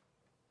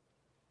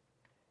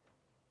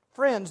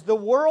 Friends, the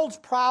world's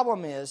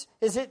problem is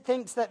it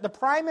thinks that the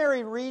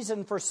primary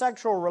reason for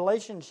sexual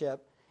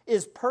relationship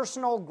is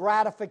personal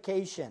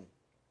gratification.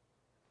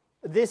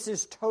 This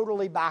is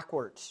totally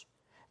backwards.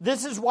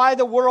 This is why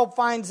the world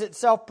finds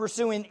itself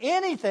pursuing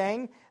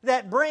anything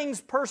that brings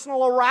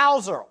personal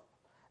arousal.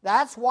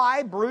 That's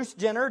why Bruce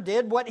Jenner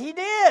did what he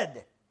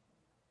did.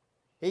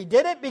 He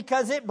did it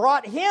because it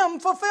brought him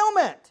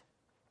fulfillment.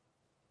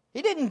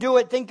 He didn't do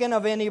it thinking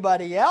of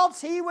anybody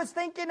else. He was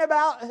thinking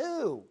about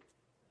who?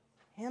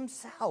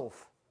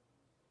 Himself.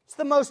 It's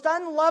the most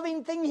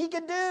unloving thing he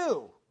could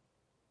do.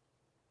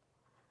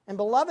 And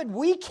beloved,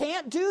 we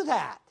can't do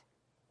that.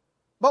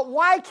 But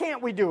why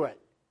can't we do it?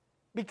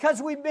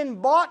 Because we've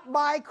been bought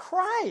by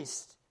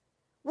Christ.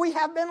 We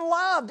have been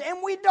loved, and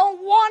we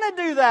don't want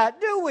to do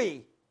that, do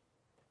we?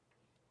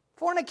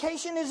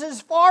 Fornication is as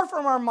far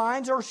from our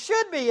minds, or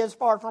should be as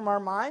far from our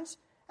minds,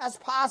 as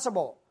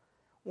possible.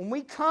 When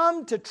we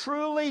come to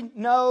truly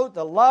know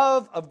the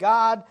love of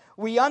God,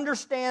 we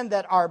understand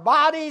that our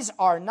bodies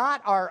are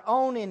not our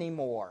own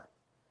anymore.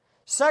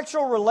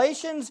 Sexual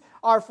relations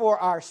are for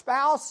our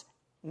spouse,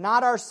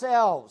 not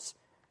ourselves.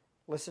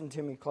 Listen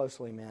to me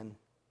closely, men.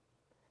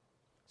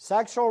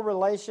 Sexual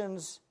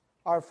relations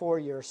are for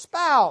your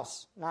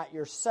spouse, not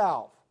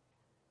yourself.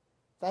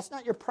 If that's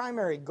not your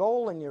primary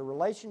goal in your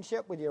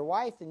relationship with your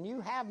wife, then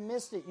you have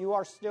missed it. You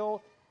are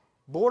still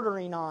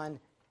bordering on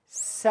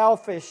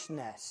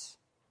selfishness.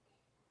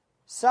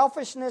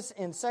 Selfishness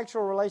in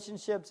sexual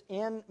relationships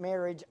in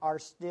marriage are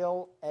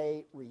still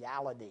a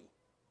reality.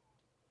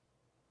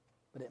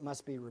 But it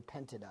must be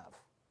repented of.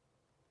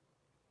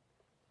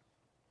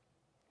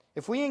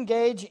 If we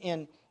engage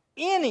in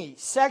any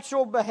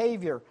sexual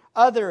behavior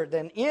other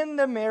than in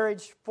the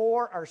marriage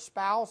for our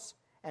spouse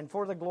and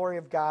for the glory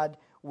of God,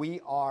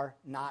 we are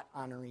not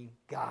honoring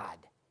God.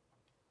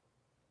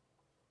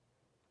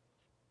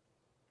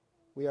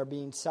 We are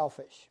being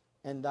selfish,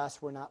 and thus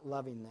we're not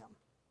loving them.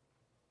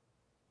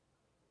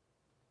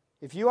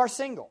 If you are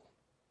single,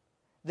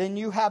 then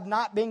you have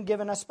not been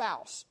given a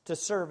spouse to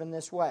serve in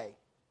this way.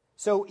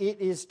 So it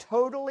is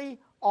totally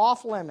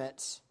off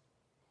limits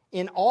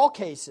in all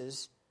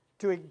cases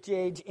to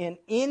engage in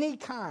any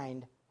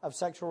kind of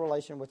sexual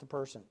relation with a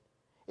person.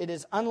 It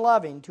is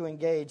unloving to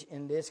engage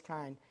in this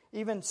kind,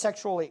 even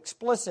sexually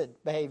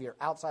explicit behavior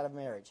outside of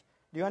marriage.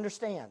 Do you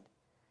understand?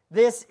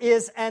 This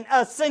is an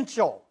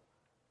essential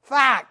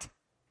fact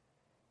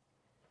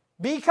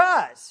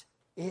because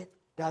it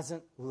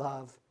doesn't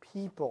love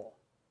people.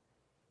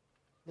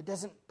 It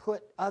doesn't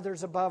put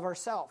others above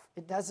ourselves.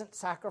 It doesn't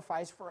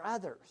sacrifice for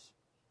others.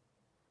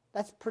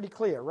 That's pretty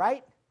clear,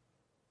 right?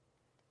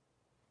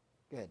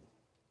 Good.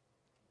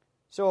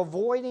 So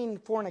avoiding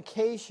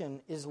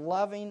fornication is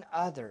loving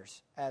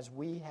others as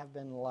we have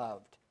been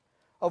loved.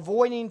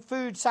 Avoiding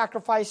food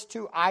sacrificed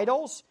to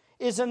idols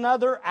is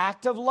another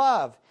act of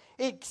love.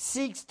 It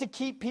seeks to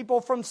keep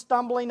people from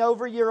stumbling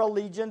over your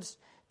allegiance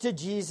to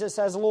Jesus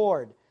as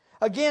Lord.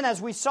 Again,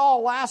 as we saw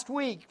last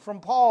week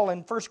from Paul in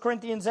 1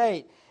 Corinthians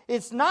 8,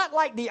 it's not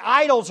like the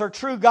idols are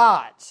true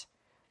gods.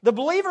 The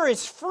believer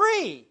is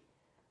free,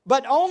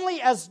 but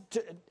only as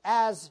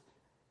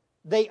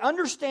they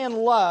understand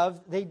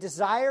love, they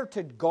desire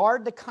to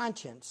guard the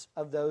conscience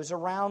of those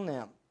around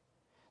them.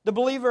 The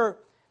believer,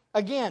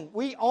 again,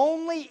 we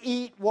only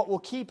eat what will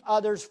keep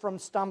others from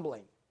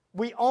stumbling.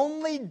 We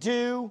only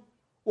do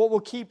what will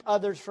keep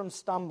others from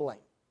stumbling.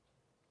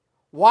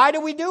 Why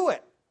do we do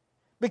it?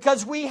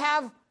 Because we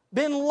have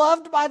been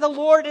loved by the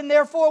Lord and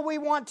therefore we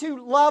want to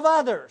love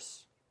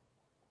others.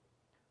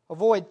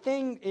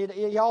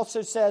 He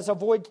also says,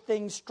 avoid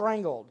things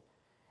strangled.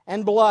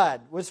 And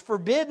blood was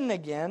forbidden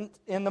again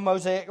in the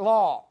Mosaic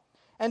law.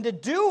 And to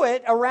do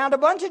it around a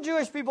bunch of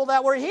Jewish people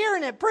that were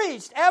hearing it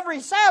preached every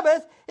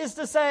Sabbath is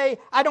to say,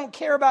 I don't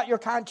care about your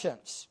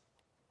conscience.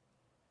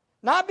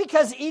 Not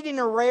because eating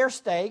a rare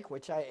steak,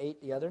 which I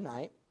ate the other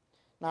night,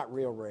 not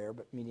real rare,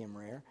 but medium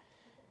rare,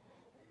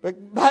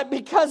 but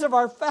because of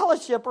our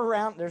fellowship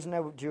around, there's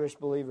no Jewish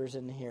believers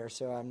in here,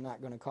 so I'm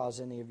not going to cause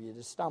any of you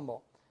to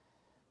stumble.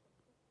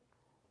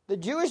 The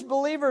Jewish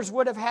believers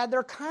would have had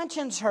their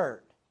conscience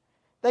hurt.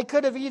 They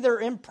could have either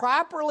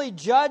improperly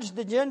judged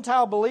the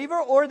Gentile believer,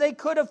 or they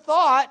could have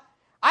thought,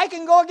 I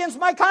can go against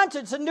my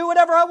conscience and do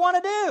whatever I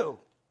want to do.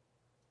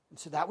 And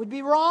so that would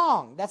be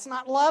wrong. That's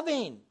not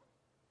loving.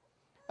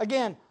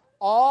 Again,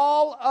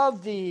 all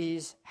of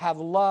these have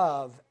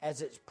love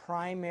as its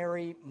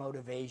primary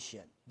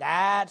motivation.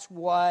 That's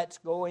what's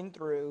going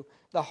through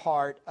the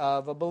heart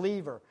of a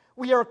believer.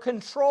 We are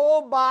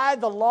controlled by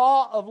the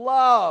law of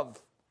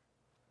love.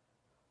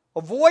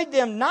 Avoid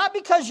them not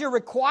because you're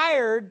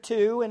required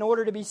to in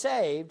order to be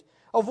saved.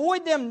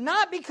 Avoid them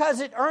not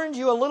because it earns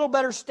you a little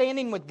better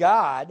standing with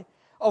God.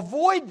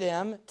 Avoid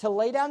them to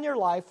lay down your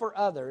life for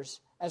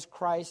others as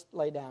Christ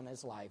laid down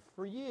His life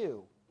for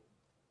you.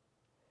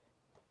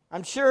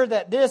 I'm sure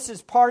that this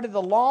is part of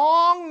the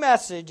long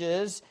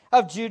messages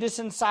of Judas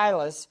and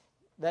Silas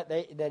that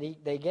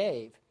they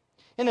gave.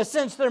 In a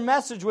sense, their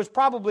message was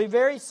probably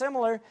very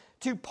similar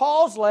to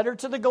Paul's letter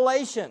to the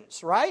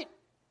Galatians, right?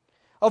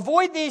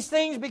 Avoid these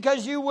things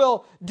because you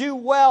will do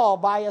well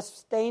by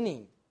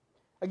abstaining.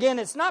 Again,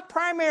 it's not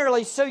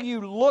primarily so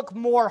you look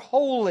more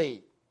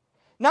holy.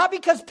 Not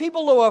because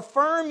people will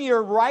affirm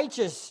your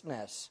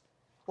righteousness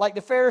like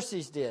the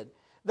Pharisees did.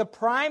 The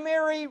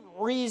primary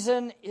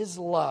reason is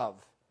love.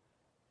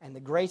 And the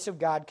grace of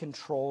God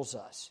controls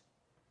us.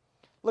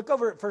 Look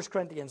over at 1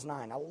 Corinthians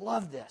 9. I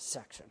love this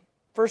section.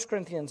 1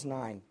 Corinthians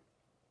 9.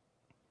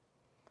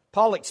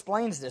 Paul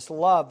explains this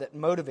love that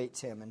motivates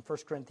him in 1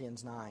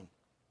 Corinthians 9.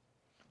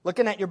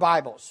 Looking at your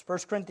Bibles, 1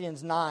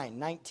 Corinthians 9,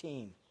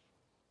 19.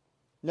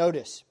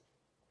 Notice.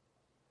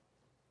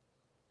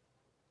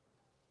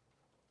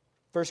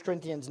 1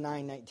 Corinthians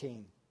 9,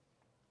 19.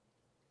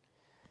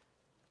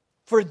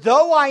 For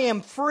though I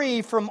am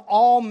free from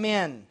all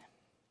men,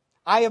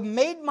 I have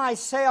made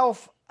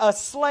myself a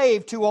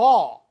slave to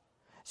all,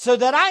 so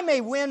that I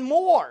may win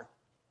more.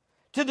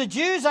 To the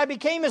Jews I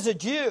became as a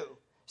Jew,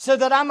 so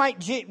that I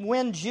might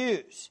win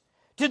Jews.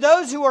 To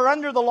those who are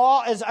under the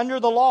law as under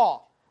the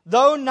law,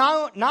 though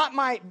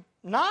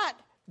not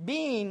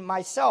being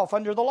myself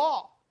under the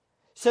law,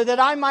 so that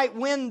I might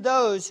win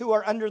those who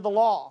are under the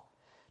law.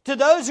 To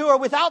those who are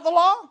without the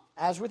law,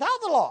 as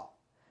without the law,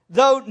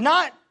 though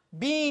not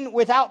being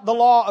without the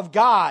law of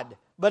God,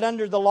 but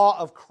under the law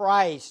of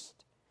Christ,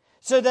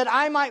 so that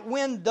I might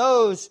win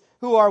those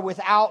who are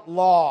without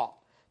law.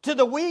 To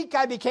the weak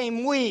I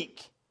became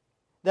weak,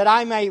 that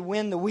I may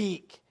win the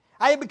weak.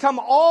 I have become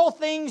all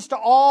things to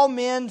all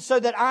men, so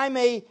that I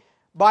may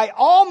by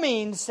all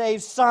means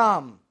save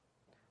some.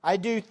 I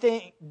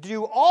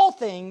do all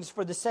things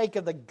for the sake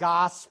of the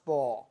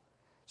gospel,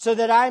 so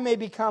that I may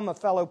become a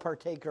fellow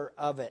partaker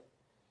of it.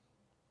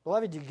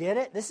 Beloved, you get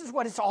it? This is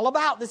what it's all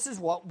about. This is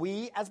what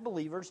we as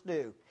believers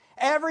do.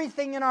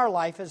 Everything in our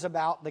life is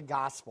about the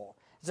gospel.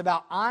 It's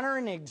about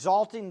honoring and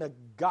exalting the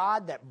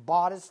God that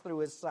bought us through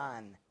His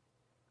Son.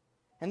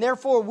 And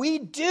therefore we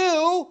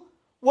do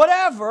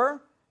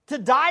whatever to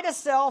die to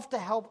self to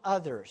help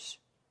others.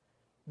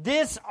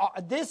 This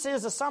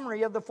is a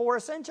summary of the 4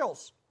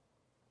 essentials.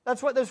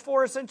 That's what those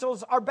 4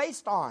 essentials are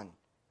based on.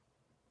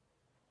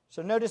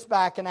 So notice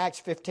back in Acts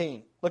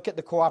 15. Look at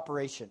the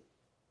cooperation.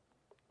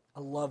 I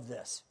love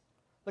this.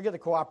 Look at the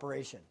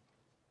cooperation.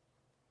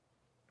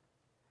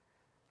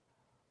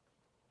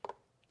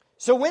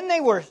 So when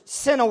they were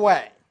sent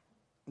away,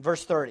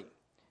 verse 30,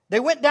 they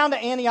went down to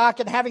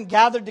Antioch, and having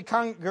gathered the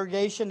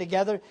congregation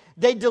together,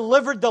 they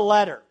delivered the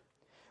letter.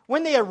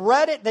 When they had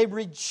read it, they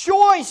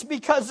rejoiced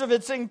because of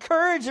its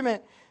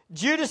encouragement.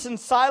 Judas and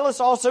Silas,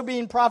 also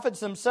being prophets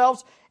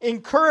themselves,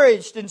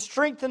 encouraged and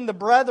strengthened the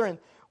brethren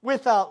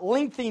with a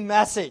lengthy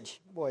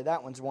message. Boy,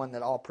 that one's one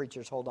that all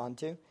preachers hold on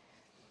to.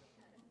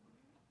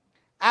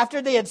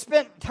 After they had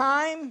spent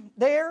time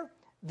there,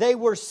 they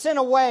were sent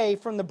away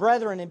from the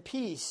brethren in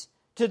peace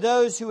to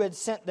those who had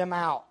sent them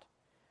out.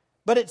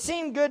 But it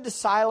seemed good to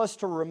Silas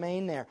to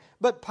remain there.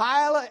 But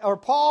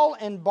Paul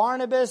and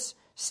Barnabas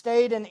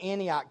stayed in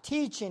Antioch,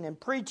 teaching and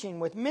preaching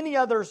with many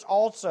others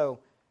also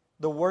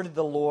the word of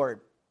the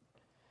Lord.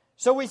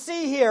 So we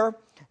see here,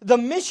 the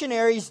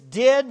missionaries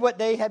did what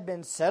they had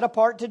been set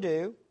apart to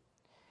do.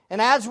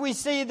 And as we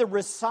see, the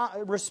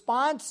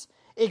response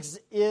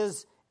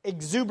is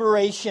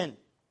exuberation.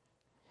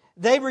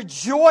 They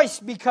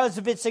rejoiced because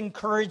of its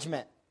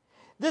encouragement.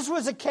 This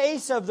was a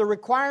case of the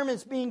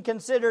requirements being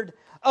considered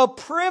a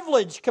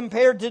privilege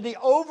compared to the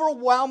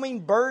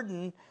overwhelming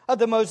burden of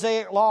the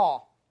Mosaic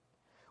Law.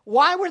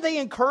 Why were they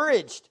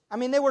encouraged? I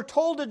mean, they were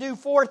told to do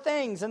 4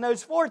 things, and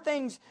those 4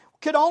 things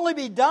could only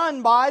be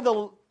done by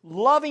the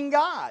loving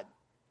God.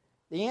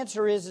 The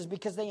answer is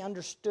because they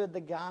understood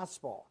the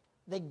gospel.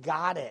 They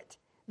got it.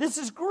 This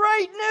is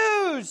great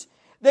news.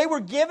 They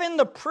were given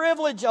the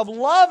privilege of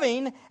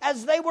loving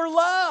as they were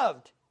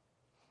loved.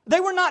 They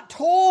were not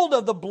told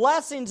of the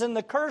blessings and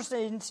the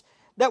cursings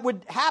that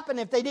would happen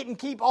if they didn't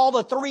keep all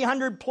the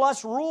 300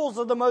 plus rules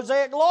of the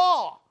Mosaic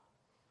Law.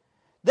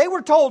 They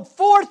were told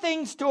 4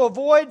 things to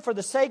avoid for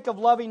the sake of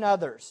loving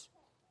others.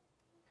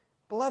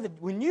 Beloved,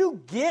 when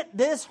you get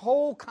this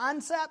whole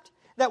concept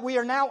that we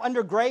are now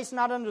under grace,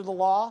 not under the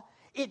law,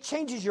 it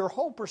changes your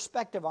whole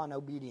perspective on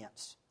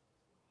obedience.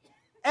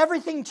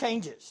 Everything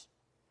changes.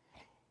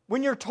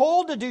 When you're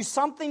told to do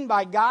something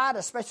by God,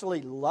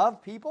 especially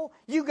love people,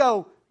 you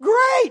go,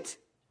 great!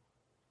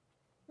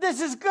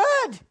 This is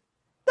good!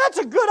 That's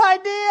a good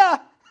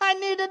idea! I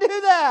need to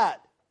do that!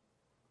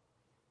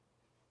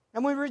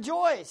 And we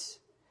rejoice.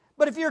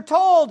 But if you're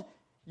told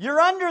you're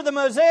under the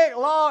Mosaic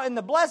Law and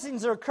the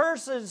blessings or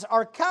curses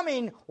are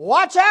coming,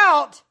 watch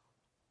out!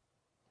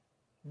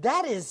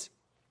 That is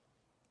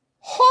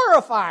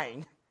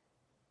horrifying.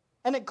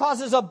 And it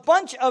causes a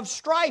bunch of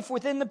strife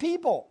within the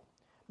people.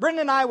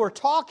 Brenda and I were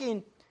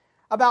talking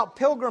about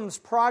Pilgrim's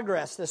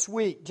Progress this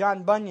week,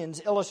 John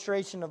Bunyan's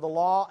illustration of the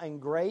law and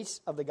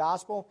grace of the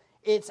gospel.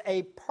 It's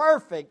a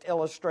perfect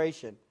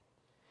illustration.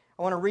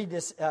 I want to read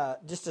this,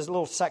 just a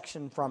little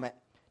section from it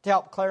to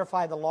help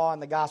clarify the law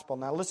and the gospel.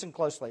 Now listen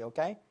closely,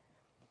 okay?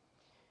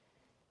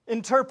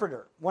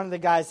 Interpreter, one of the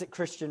guys that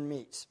Christian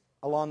meets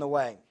along the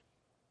way.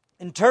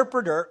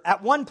 Interpreter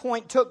at one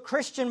point took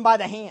Christian by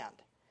the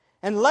hand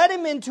and led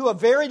him into a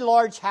very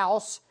large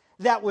house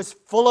that was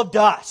full of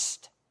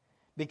dust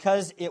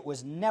because it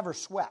was never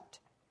swept.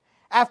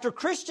 After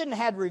Christian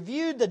had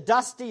reviewed the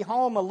dusty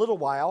home a little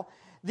while,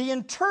 the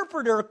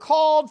interpreter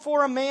called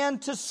for a man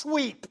to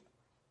sweep.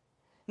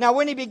 Now,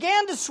 when he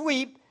began to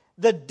sweep,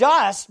 the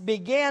dust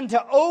began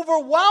to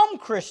overwhelm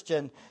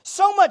Christian,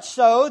 so much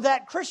so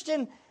that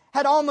Christian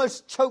had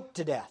almost choked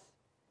to death.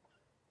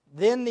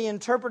 Then the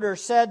interpreter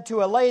said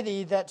to a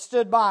lady that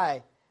stood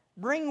by,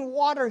 "Bring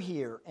water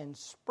here and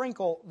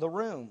sprinkle the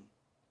room."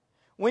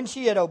 When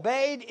she had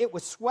obeyed, it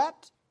was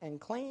swept and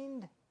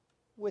cleaned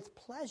with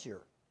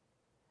pleasure.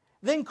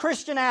 Then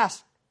Christian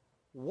asked,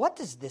 "What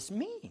does this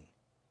mean?"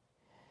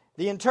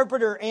 The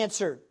interpreter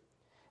answered,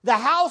 "The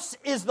house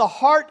is the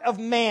heart of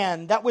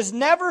man that was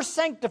never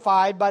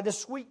sanctified by the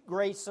sweet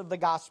grace of the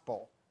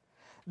gospel.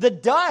 The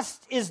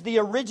dust is the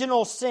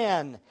original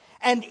sin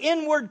and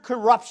inward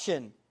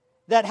corruption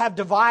that have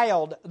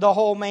defiled the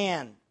whole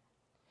man.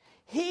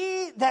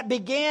 He that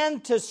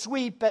began to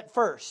sweep at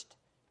first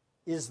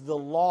is the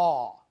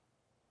law.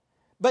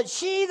 But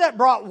she that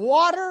brought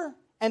water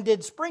and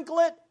did sprinkle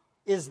it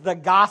is the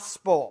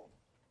gospel."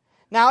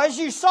 Now, as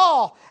you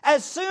saw,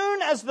 as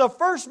soon as the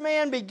first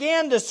man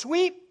began to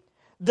sweep,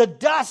 the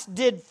dust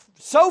did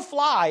so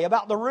fly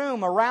about the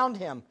room around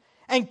him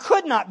and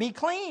could not be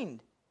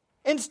cleaned.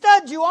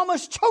 Instead, you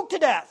almost choked to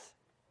death.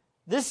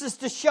 This is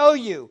to show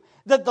you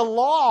that the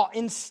law,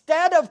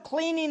 instead of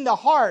cleaning the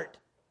heart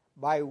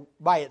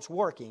by its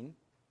working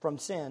from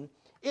sin,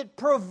 it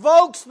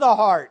provokes the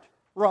heart,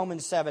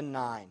 Romans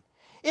 7:9.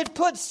 It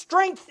puts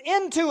strength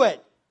into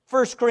it,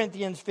 1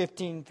 Corinthians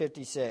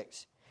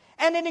 15:56.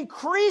 And it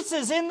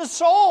increases in the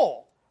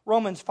soul,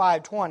 Romans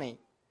 5:20.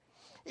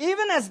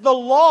 Even as the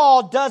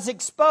law does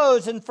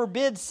expose and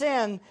forbid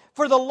sin,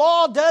 for the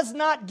law does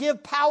not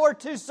give power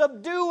to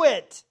subdue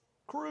it.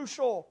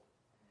 Crucial.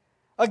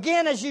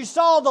 Again, as you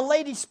saw, the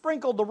lady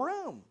sprinkled the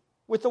room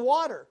with the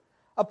water,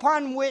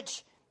 upon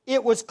which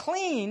it was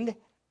cleaned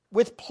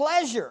with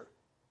pleasure.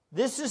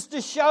 This is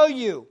to show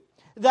you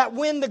that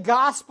when the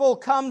gospel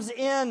comes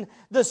in,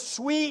 the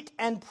sweet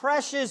and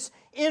precious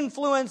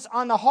influence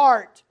on the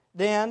heart,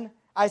 then,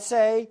 I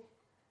say,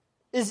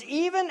 is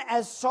even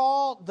as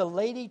saw the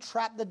lady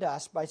trap the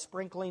dust by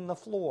sprinkling the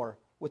floor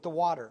with the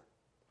water.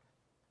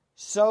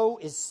 So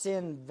is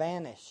sin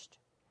vanished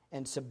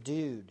and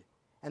subdued,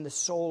 and the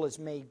soul is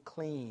made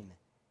clean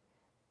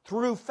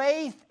through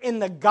faith in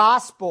the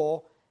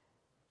gospel,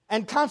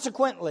 and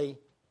consequently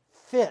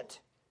fit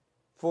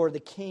for the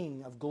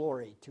King of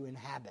glory to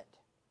inhabit.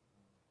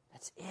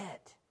 That's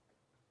it.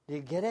 Do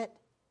you get it?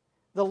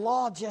 The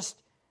law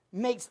just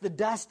makes the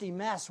dusty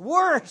mess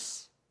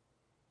worse.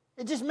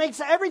 It just makes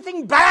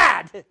everything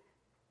bad.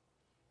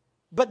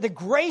 But the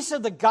grace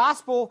of the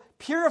gospel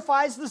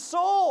purifies the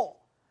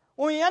soul.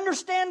 When we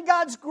understand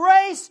God's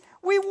grace,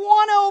 we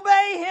want to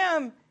obey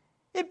Him.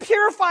 It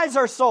purifies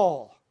our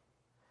soul.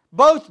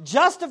 Both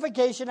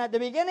justification at the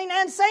beginning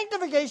and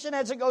sanctification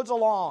as it goes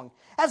along.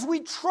 As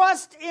we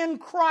trust in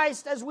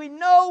Christ, as we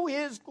know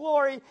His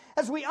glory,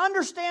 as we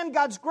understand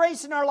God's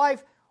grace in our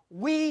life,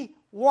 we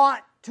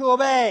want to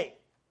obey.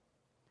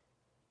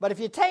 But if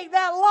you take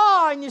that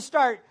law and you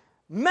start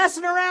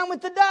messing around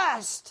with the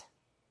dust,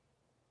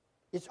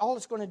 all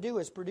it's going to do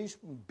is produce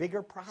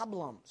bigger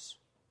problems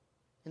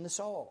in the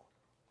soul.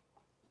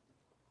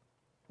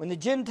 When the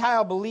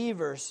Gentile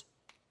believers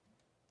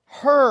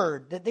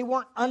heard that they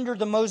weren't under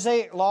the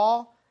Mosaic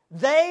law,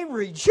 they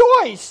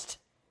rejoiced.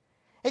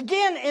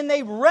 Again, and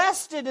they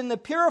rested in the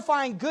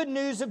purifying good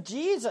news of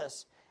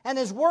Jesus and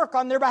His work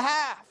on their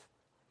behalf.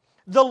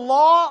 The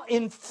law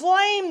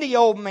inflamed the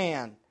old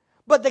man,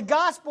 but the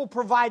gospel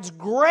provides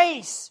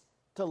grace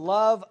to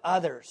love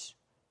others.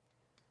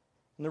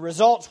 And the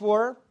results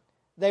were,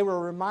 they were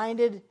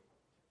reminded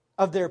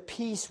of their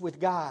peace with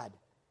God.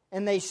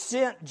 And they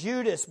sent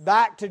Judas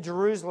back to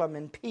Jerusalem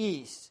in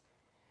peace.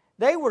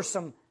 They were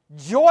some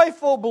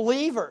joyful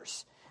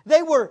believers.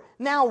 They were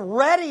now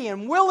ready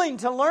and willing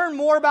to learn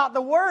more about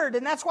the Word.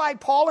 And that's why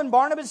Paul and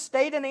Barnabas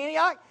stayed in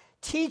Antioch,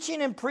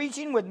 teaching and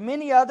preaching with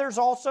many others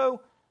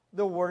also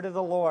the Word of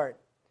the Lord.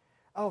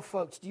 Oh,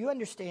 folks, do you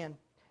understand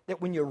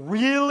that when you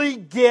really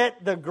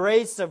get the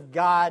grace of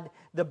God,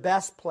 the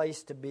best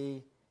place to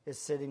be is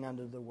sitting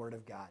under the Word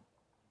of God?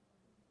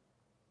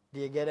 Do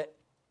you get it?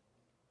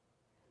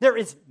 There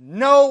is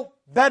no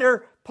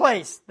better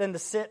place than to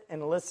sit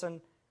and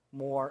listen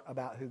more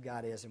about who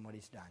God is and what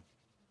He's done.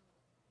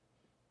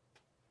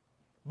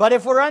 But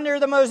if we're under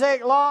the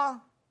Mosaic law,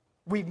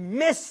 we've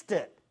missed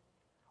it.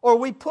 Or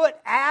we put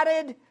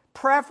added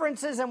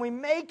preferences and we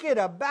make it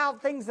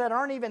about things that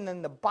aren't even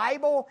in the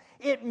Bible.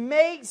 It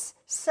makes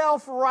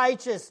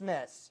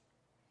self-righteousness.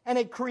 And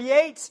it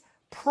creates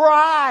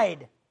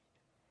pride.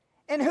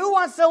 And who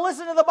wants to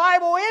listen to the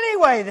Bible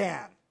anyway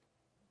then?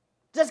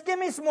 Just give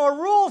me some more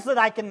rules that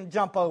I can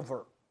jump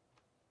over.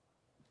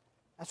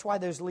 That's why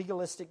those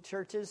legalistic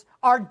churches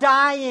are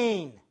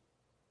dying.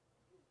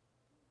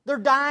 They're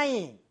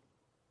dying.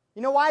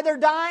 You know why they're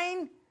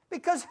dying?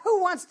 Because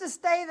who wants to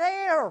stay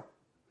there?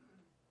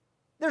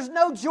 There's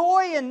no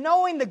joy in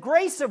knowing the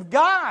grace of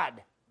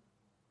God.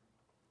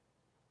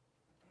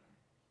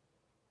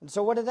 And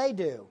so what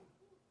do?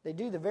 They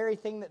do the very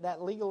thing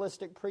that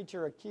legalistic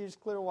preacher accused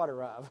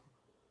Clearwater of.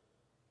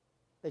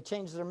 They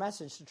change their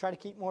message to try to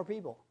keep more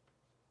people.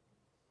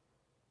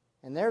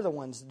 And they're the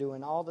ones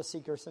doing all the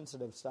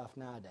seeker-sensitive stuff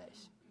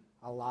nowadays.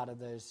 A lot of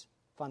those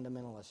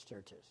fundamentalist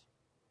churches.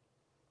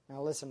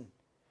 Now listen,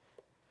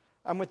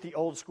 I'm with the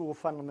old school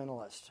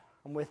fundamentalists.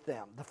 I'm with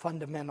them, the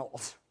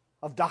fundamentals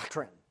of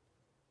doctrine.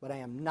 But I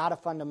am not a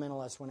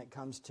fundamentalist when it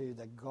comes to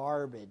the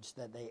garbage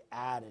that they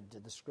added to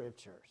the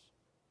Scriptures.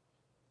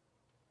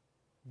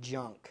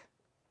 Junk.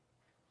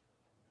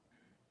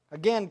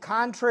 Again,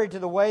 contrary to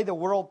the way the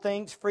world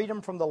thinks,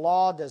 freedom from the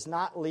law does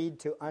not lead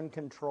to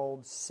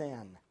uncontrolled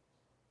sin.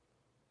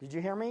 Did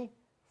you hear me?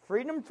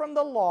 Freedom from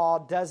the law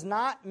does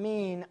not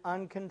mean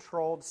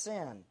uncontrolled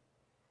sin.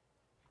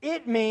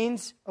 It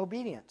means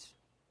obedience.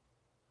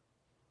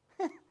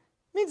 It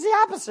means the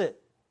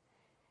opposite.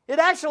 It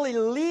actually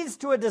leads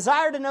to a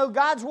desire to know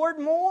God's Word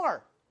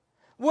more.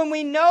 When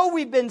we know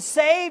we've been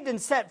saved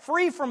and set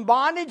free from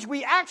bondage,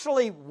 we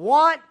actually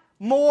want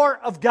more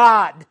of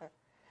God.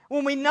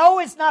 When we know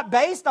it's not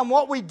based on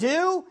what we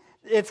do,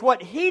 it's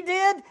what He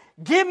did,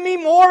 give me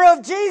more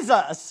of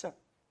Jesus.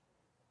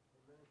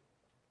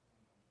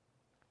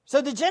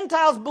 So the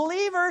Gentiles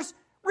believers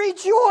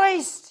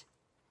rejoiced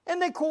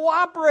and they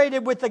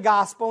cooperated with the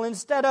gospel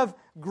instead of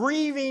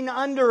grieving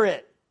under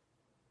it.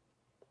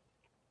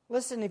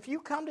 Listen, if you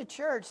come to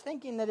church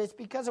thinking that it's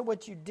because of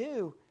what you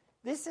do,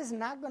 this is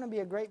not going to be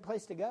a great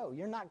place to go.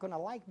 You're not going to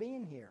like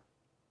being here.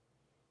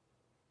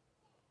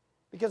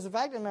 Because the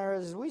fact of the matter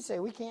is, we say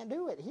we can't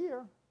do it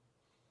here.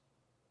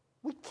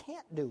 We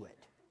can't do it.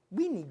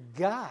 We need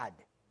God.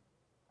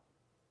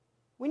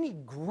 We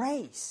need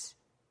grace.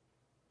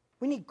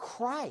 We need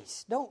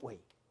Christ, don't we?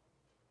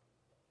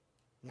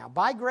 Now,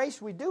 by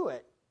grace we do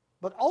it,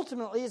 but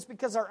ultimately it's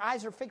because our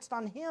eyes are fixed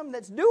on Him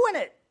that's doing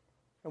it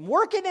and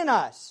working in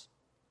us.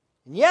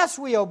 And yes,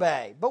 we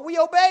obey, but we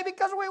obey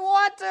because we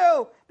want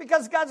to,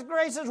 because God's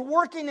grace is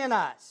working in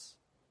us.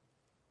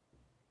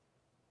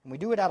 And we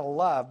do it out of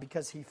love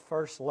because He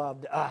first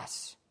loved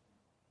us.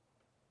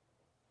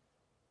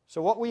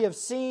 So what we have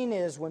seen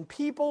is when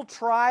people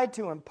tried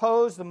to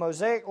impose the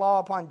Mosaic law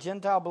upon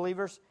Gentile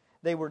believers,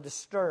 they were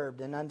disturbed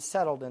and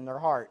unsettled in their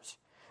hearts.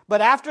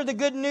 But after the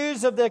good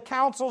news of the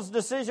council's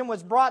decision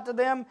was brought to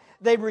them,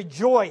 they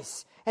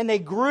rejoiced and they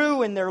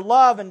grew in their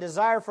love and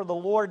desire for the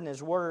Lord and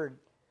His Word.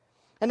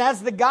 And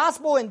as the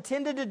gospel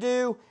intended to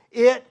do,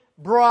 it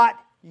brought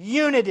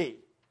unity.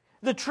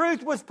 The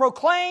truth was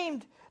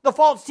proclaimed. The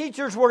false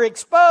teachers were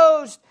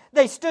exposed.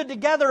 They stood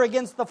together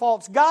against the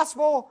false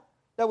gospel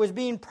that was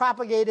being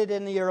propagated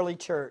in the early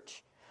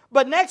church.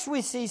 But next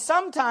we see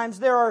sometimes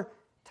there are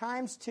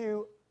times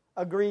to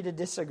agree to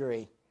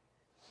disagree.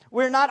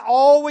 We're not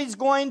always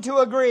going to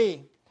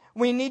agree.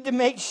 We need to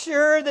make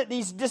sure that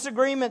these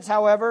disagreements,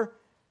 however,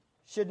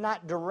 should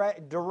not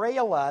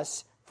derail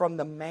us from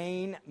the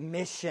main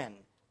mission.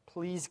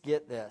 Please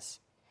get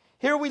this.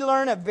 Here we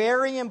learn a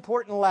very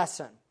important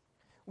lesson.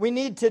 We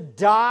need to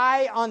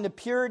die on the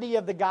purity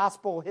of the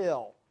gospel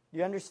hill. Do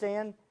you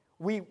understand?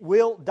 We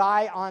will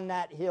die on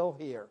that hill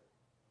here.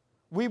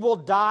 We will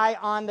die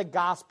on the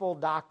gospel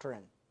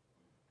doctrine.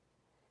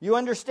 You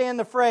understand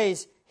the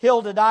phrase,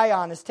 hill to die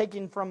on, is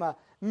taken from a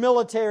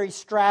military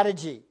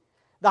strategy.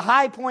 The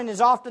high point is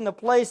often the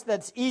place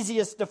that's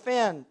easiest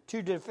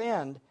to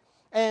defend,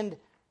 and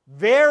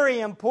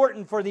very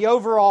important for the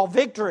overall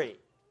victory.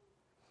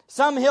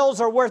 Some hills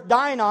are worth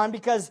dying on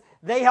because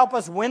they help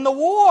us win the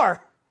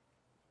war.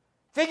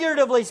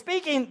 Figuratively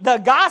speaking, the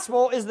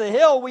gospel is the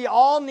hill we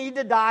all need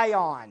to die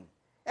on.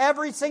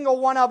 Every single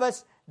one of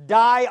us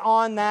die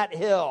on that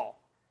hill.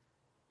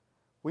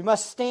 We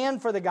must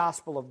stand for the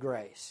gospel of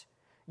grace.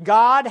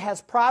 God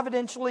has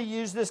providentially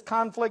used this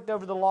conflict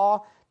over the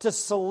law to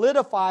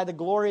solidify the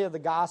glory of the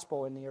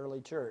gospel in the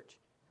early church.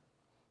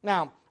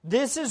 Now,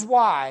 this is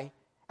why,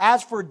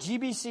 as for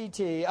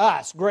GBCT,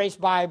 us, Grace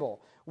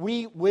Bible,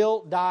 we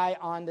will die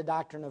on the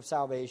doctrine of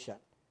salvation.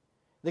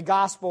 The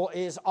gospel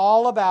is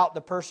all about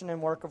the person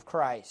and work of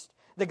Christ.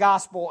 The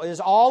gospel is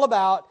all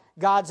about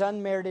God's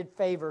unmerited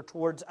favor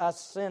towards us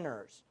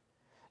sinners.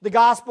 The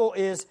gospel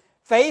is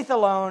faith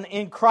alone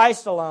in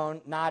Christ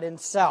alone, not in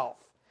self.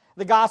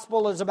 The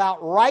gospel is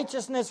about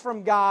righteousness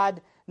from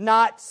God,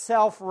 not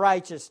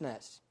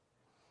self-righteousness.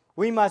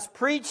 We must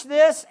preach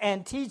this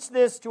and teach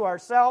this to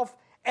ourselves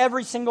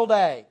every single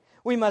day.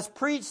 We must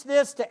preach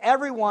this to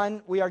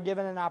everyone we are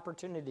given an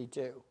opportunity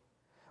to.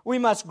 We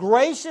must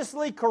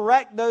graciously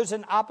correct those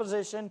in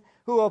opposition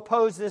who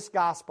oppose this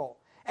gospel.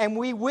 And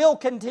we will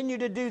continue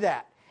to do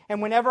that.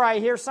 And whenever I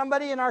hear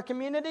somebody in our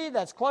community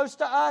that's close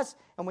to us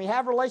and we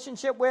have a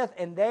relationship with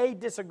and they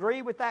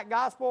disagree with that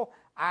gospel,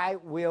 I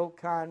will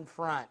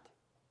confront.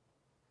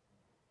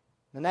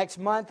 The next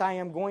month I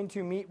am going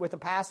to meet with a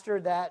pastor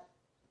that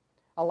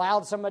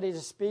allowed somebody to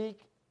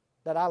speak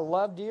that I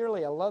love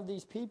dearly. I love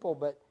these people,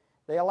 but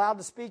they allowed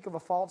to speak of a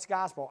false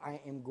gospel,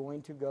 I am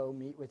going to go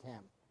meet with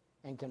him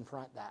and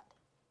confront that.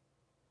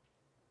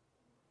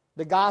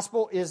 The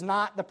gospel is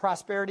not the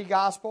prosperity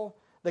gospel.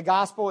 The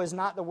gospel is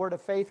not the word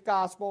of faith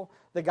gospel.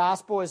 The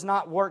gospel is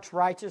not works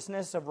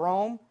righteousness of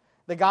Rome.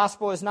 The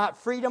gospel is not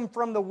freedom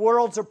from the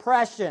world's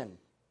oppression.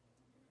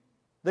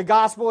 The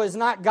gospel is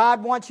not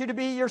God wants you to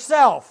be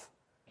yourself.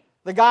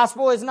 The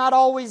gospel is not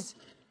always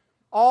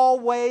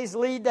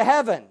lead to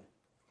heaven.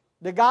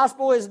 The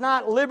gospel is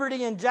not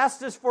liberty and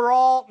justice for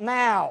all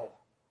now.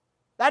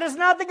 That is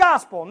not the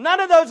gospel. None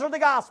of those are the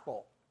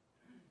gospel.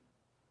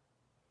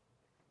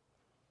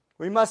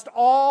 We must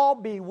all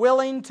be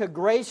willing to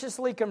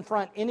graciously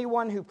confront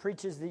anyone who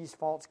preaches these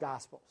false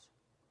gospels.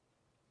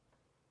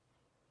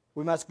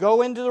 We must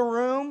go into the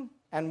room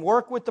and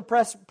work with the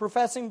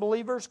professing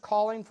believers,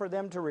 calling for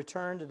them to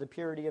return to the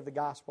purity of the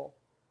gospel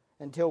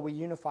until we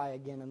unify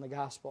again in the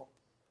gospel.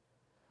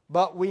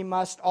 But we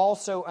must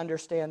also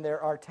understand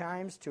there are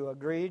times to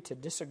agree to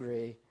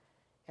disagree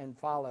and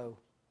follow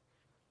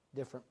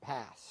different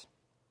paths.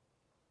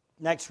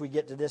 Next, we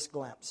get to this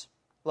glimpse.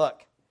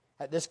 Look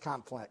at this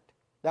conflict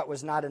that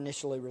was not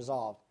initially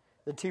resolved.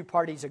 The two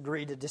parties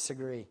agree to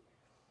disagree.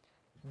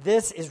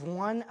 This is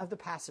one of the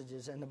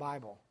passages in the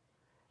Bible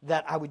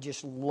that I would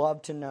just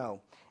love to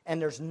know. And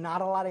there's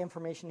not a lot of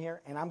information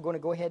here, and I'm going to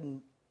go ahead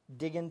and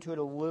dig into it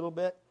a little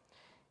bit.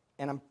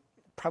 And I'm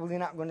probably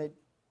not going to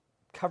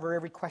cover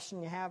every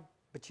question you have,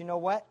 but you know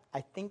what? I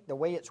think the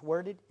way it's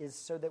worded is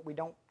so that we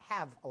don't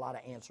have a lot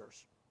of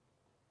answers.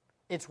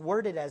 It's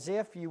worded as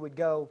if you would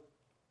go,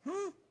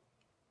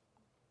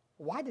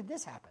 why did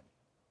this happen?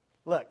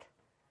 Look,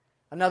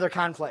 another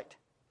conflict.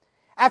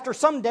 After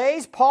some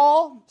days,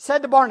 Paul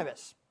said to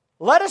Barnabas,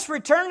 "Let us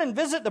return and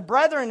visit the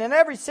brethren in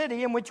every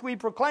city in which we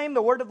proclaim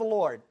the word of the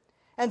Lord,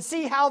 and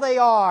see how they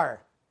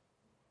are."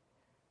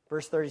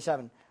 Verse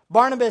 37.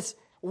 Barnabas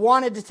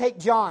wanted to take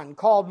John,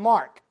 called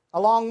Mark,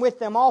 along with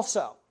them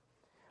also.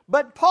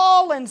 But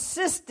Paul,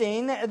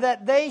 insisting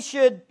that they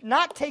should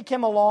not take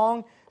him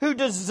along, who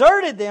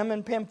deserted them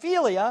in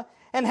Pamphylia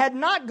and had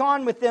not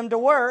gone with them to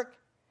work,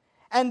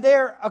 and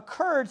there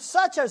occurred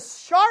such a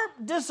sharp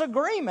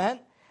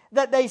disagreement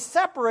that they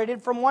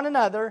separated from one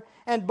another,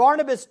 and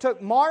Barnabas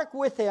took Mark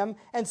with him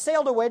and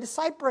sailed away to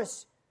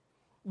Cyprus.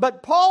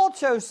 But Paul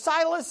chose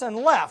Silas and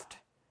left,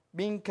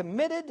 being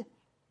committed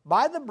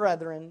by the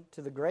brethren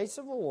to the grace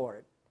of the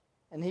Lord.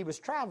 And he was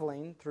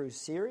traveling through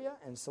Syria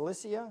and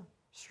Cilicia,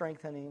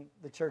 strengthening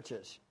the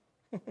churches.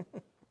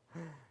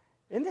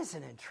 Isn't this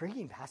an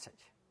intriguing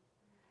passage?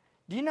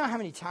 Do you know how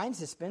many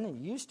times it's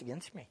been used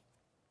against me?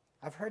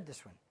 I've heard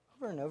this one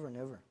over and over and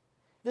over.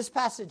 This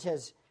passage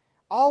has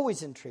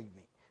always intrigued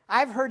me.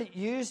 I've heard it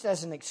used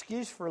as an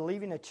excuse for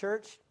leaving a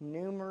church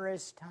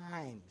numerous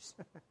times.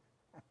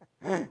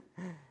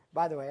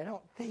 By the way, I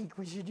don't think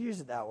we should use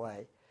it that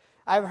way.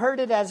 I've heard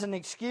it as an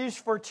excuse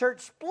for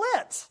church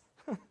splits.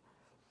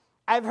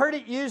 I've heard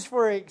it used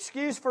for an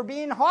excuse for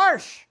being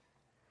harsh.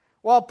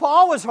 Well,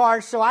 Paul was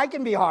harsh, so I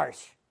can be harsh.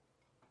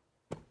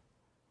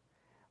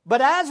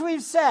 But as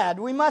we've said,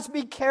 we must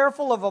be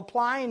careful of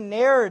applying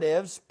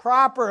narratives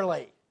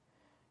properly.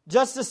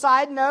 Just a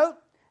side note,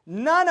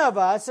 none of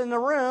us in the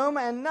room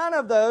and none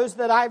of those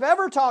that I've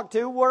ever talked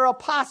to were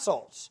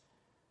apostles,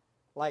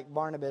 like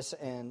Barnabas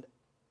and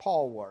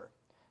Paul were.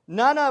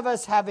 None of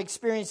us have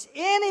experienced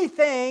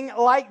anything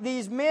like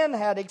these men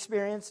had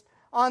experienced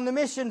on the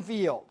mission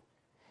field.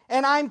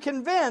 And I'm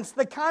convinced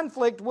the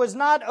conflict was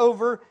not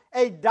over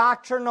a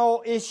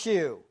doctrinal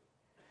issue.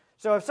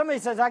 So if somebody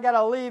says, I got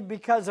to leave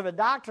because of a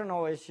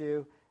doctrinal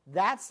issue,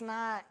 that's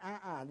not,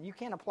 you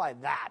can't apply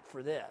that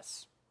for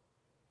this.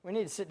 We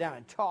need to sit down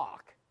and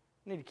talk.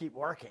 We need to keep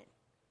working.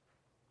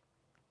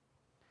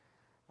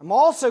 I'm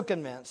also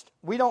convinced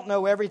we don't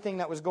know everything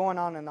that was going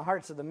on in the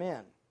hearts of the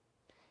men.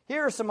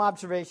 Here are some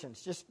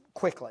observations, just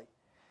quickly.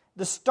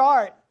 The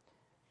start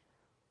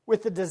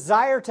with the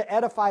desire to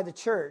edify the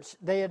church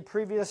they had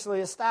previously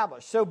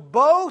established. So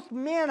both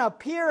men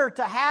appear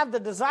to have the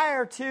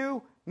desire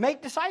to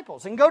make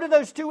disciples and go to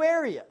those two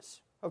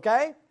areas,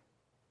 okay?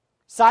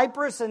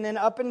 Cyprus and then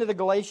up into the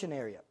Galatian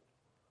area.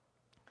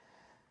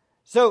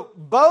 So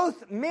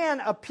both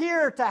men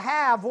appear to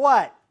have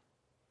what?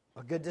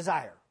 A good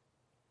desire.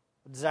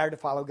 A desire to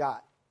follow God.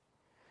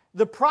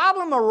 The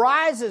problem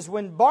arises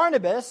when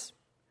Barnabas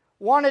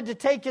wanted to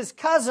take his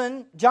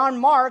cousin, John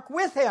Mark,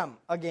 with him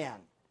again.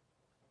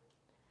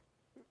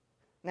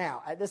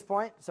 Now, at this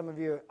point, some of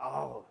you,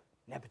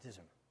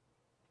 nepotism.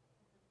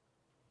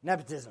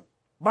 Nepotism.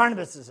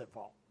 Barnabas is at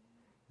fault.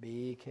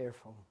 Be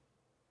careful.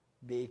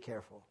 Be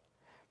careful.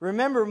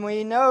 Remember,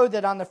 we know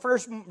that on the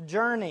first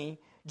journey,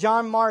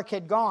 John Mark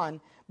had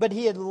gone, but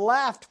he had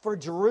left for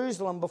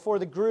Jerusalem before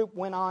the group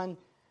went on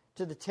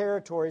to the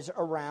territories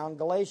around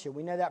Galatia.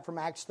 We know that from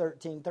Acts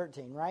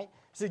 13:13, right?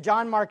 So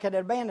John Mark had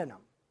abandoned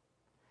him.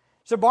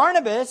 So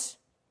Barnabas,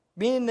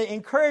 being the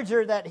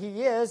encourager that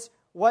he is,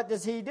 what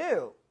does he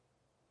do?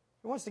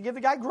 He wants to give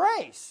the guy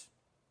grace.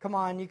 Come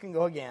on, you can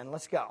go again.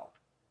 Let's go.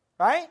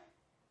 Right?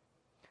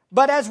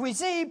 But as we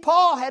see,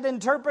 Paul had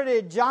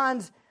interpreted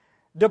John's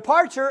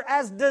departure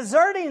as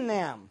deserting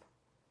them.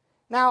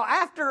 Now,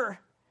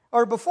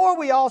 before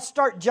we all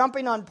start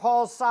jumping on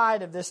Paul's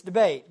side of this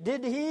debate,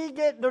 did he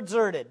get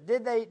deserted?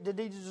 Did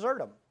he desert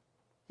him?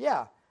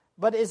 Yeah.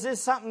 But is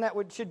this something that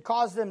should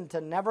cause them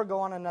to never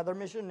go on another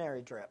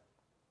missionary trip?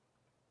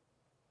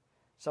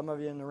 Some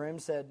of you in the room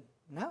said,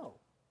 no.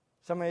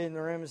 Some of you in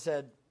the room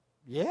said,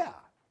 yeah,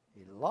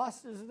 he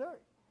lost his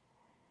dirt.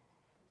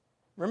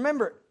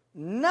 Remember,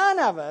 none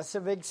of us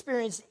have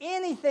experienced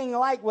anything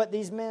like what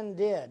these men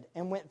did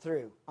and went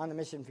through on the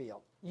mission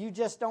field. You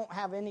just don't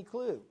have any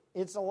clue.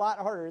 It's a lot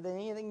harder than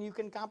anything you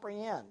can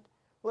comprehend.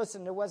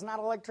 Listen, there was not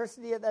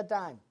electricity at that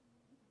time.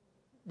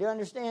 Do you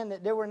understand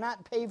that there were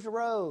not paved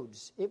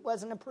roads? It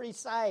wasn't a pretty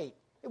sight.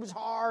 It was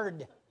hard.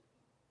 Do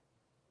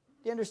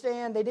you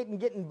understand? They didn't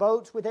get in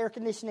boats with air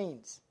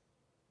conditionings.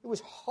 It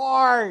was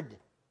hard.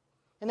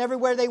 And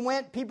everywhere they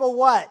went, people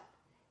what?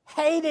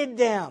 Hated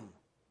them.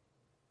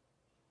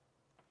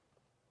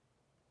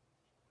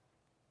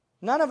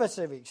 None of us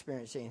have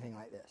experienced anything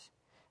like this.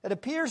 It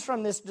appears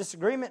from this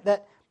disagreement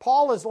that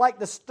Paul is like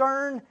the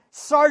stern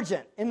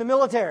sergeant in the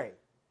military.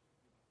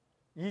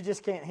 You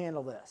just can't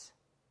handle this.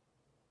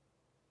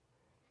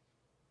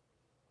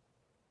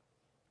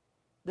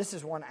 This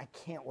is one I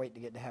can't wait to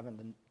get to heaven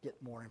to get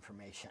more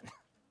information.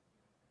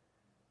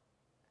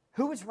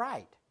 Who was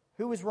right?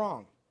 Who was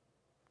wrong?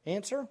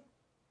 Answer?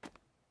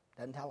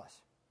 Doesn't tell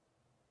us.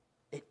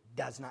 It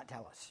does not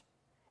tell us.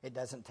 It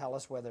doesn't tell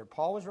us whether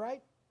Paul was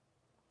right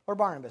or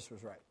Barnabas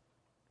was right.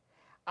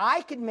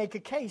 I could make a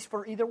case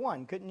for either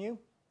one, couldn't you?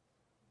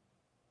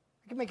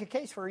 I could make a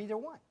case for either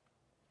one.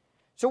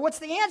 So what's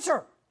the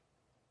answer?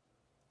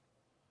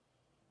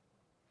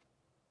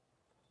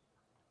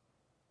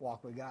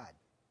 Walk with God.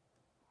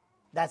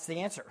 That's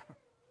the answer.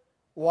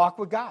 Walk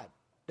with God.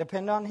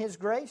 Depend on His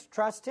grace.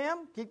 Trust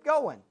Him. Keep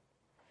going.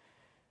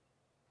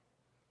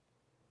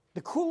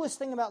 The coolest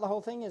thing about the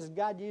whole thing is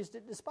God used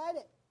it despite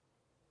it.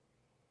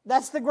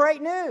 That's the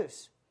great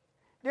news.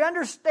 Do you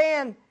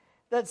understand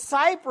that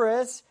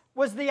Cyprus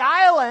was the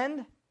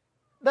island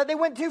that they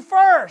went to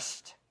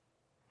first?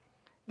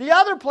 The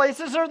other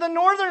places are the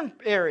northern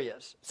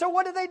areas. So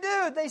what did they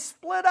do? They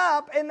split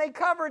up and they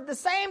covered the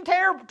same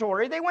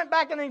territory. They went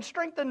back and they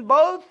strengthened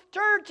both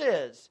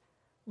churches,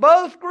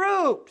 both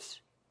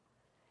groups.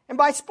 And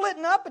by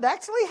splitting up, it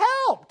actually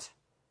helped.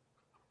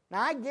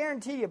 Now, I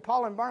guarantee you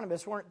Paul and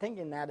Barnabas weren't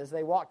thinking that as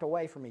they walked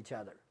away from each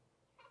other.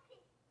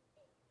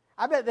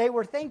 I bet they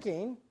were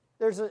thinking,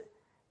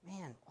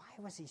 man, why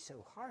was he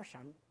so harsh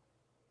on him?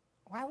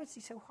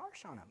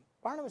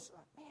 Barnabas,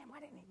 man, why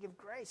didn't he give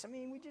grace? I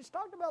mean, we just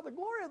talked about the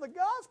glory of the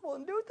gospel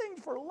and do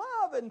things for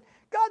love, and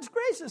God's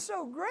grace is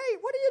so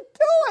great. What are you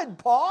doing,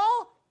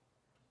 Paul?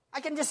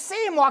 I can just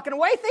see him walking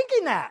away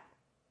thinking that.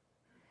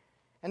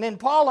 And then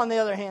Paul, on the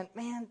other hand,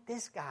 man,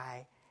 this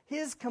guy,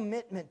 his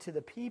commitment to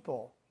the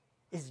people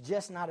is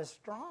just not as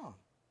strong.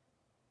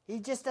 He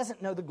just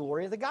doesn't know the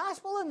glory of the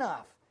gospel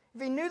enough.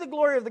 If he knew the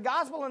glory of the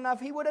gospel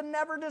enough, he would have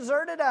never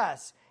deserted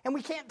us. And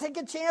we can't take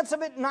a chance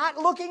of it not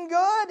looking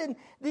good and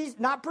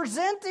not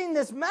presenting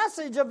this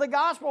message of the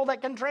gospel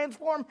that can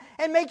transform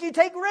and make you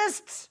take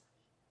risks.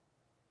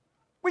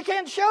 We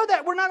can't show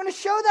that. We're not going to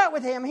show that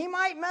with him. He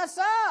might mess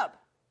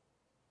up.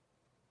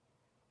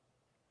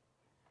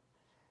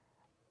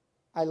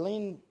 I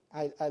lean,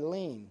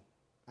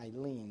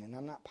 and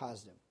I'm not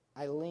positive.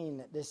 I lean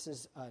that this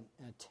is an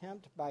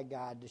attempt by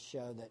God to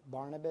show that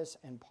Barnabas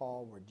and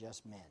Paul were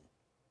just men.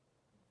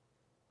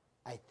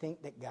 I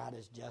think that God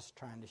is just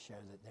trying to show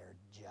that they're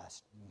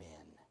just men.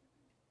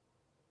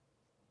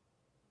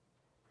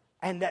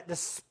 And that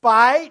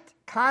despite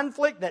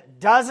conflict that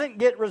doesn't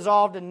get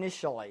resolved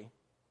initially,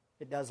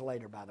 it does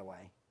later, by the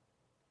way,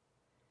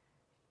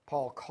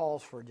 Paul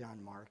calls for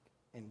John Mark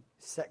and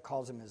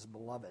calls him his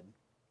beloved.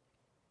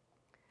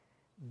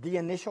 The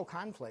initial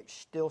conflict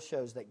still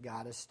shows that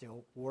God is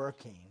still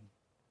working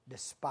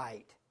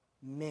despite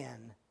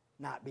men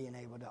not being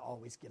able to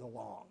always get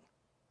along.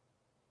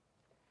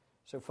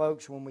 So,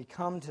 folks, when we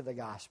come to the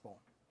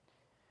gospel,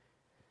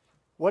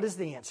 what is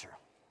the answer?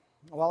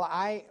 Well,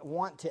 I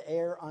want to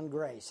err on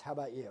grace. How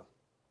about you?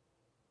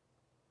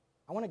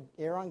 I want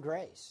to err on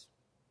grace.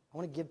 I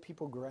want to give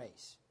people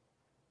grace.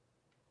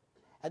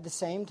 At the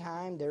same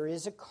time, there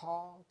is a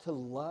call to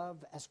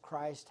love as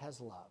Christ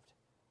has loved.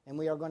 And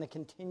we are going to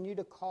continue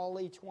to call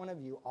each one of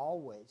you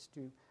always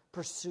to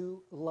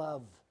pursue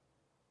love.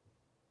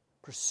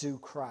 Pursue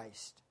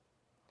Christ.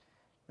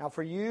 Now,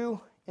 for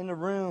you in the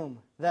room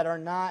that are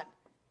not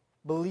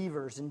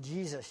believers in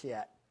Jesus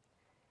yet,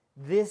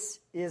 this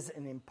is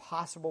an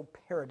impossible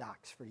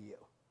paradox for you.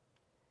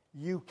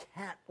 You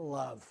can't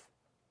love.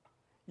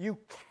 You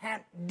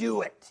can't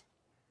do it.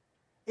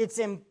 It's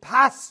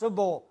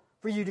impossible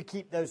for you to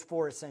keep those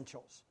 4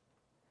 essentials.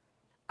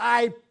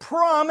 I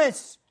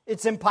promise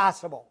it's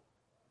impossible.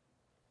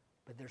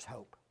 But there's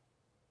hope.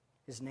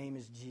 His name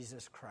is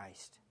Jesus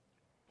Christ.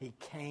 He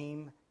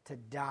came to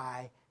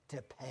die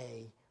to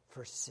pay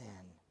for sin.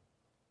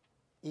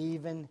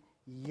 Even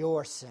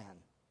your sin.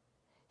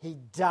 He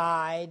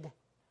died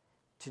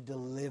to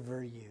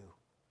deliver you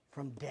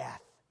from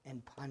death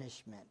and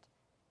punishment.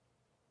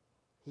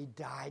 He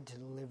died to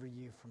deliver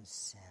you from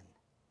sin.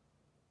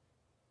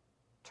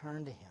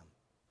 Turn to Him.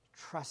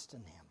 Trust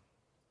in Him.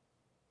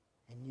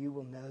 And you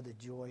will know the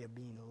joy of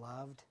being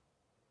loved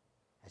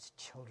as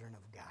children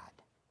of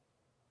God.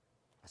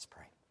 Let's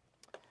pray.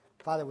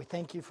 Father, we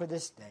thank you for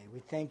this day. We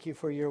thank you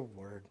for your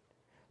word.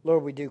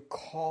 Lord, we do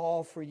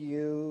call for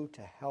you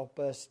to help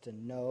us to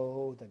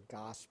know the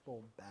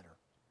gospel better.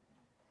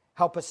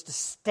 Help us to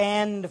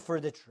stand for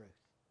the truth.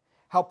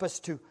 Help us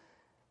to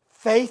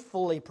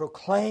faithfully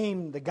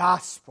proclaim the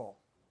gospel.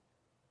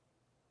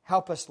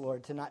 Help us,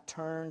 Lord, to not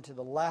turn to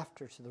the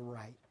left or to the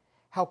right.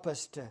 Help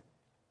us to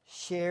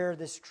share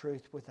this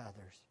truth with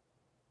others.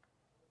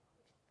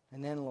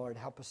 And then, Lord,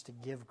 help us to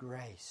give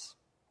grace,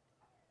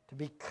 to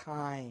be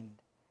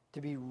kind,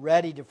 to be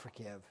ready to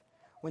forgive.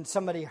 When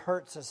somebody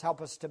hurts us,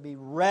 help us to be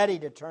ready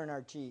to turn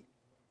our cheek.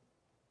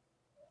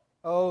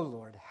 Oh,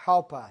 Lord,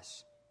 help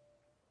us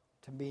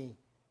to be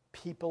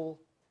people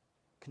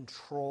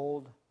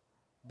controlled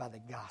by the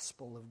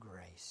gospel of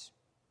grace.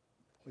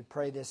 We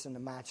pray this in the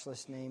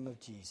matchless name of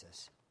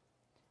Jesus.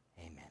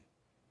 Amen.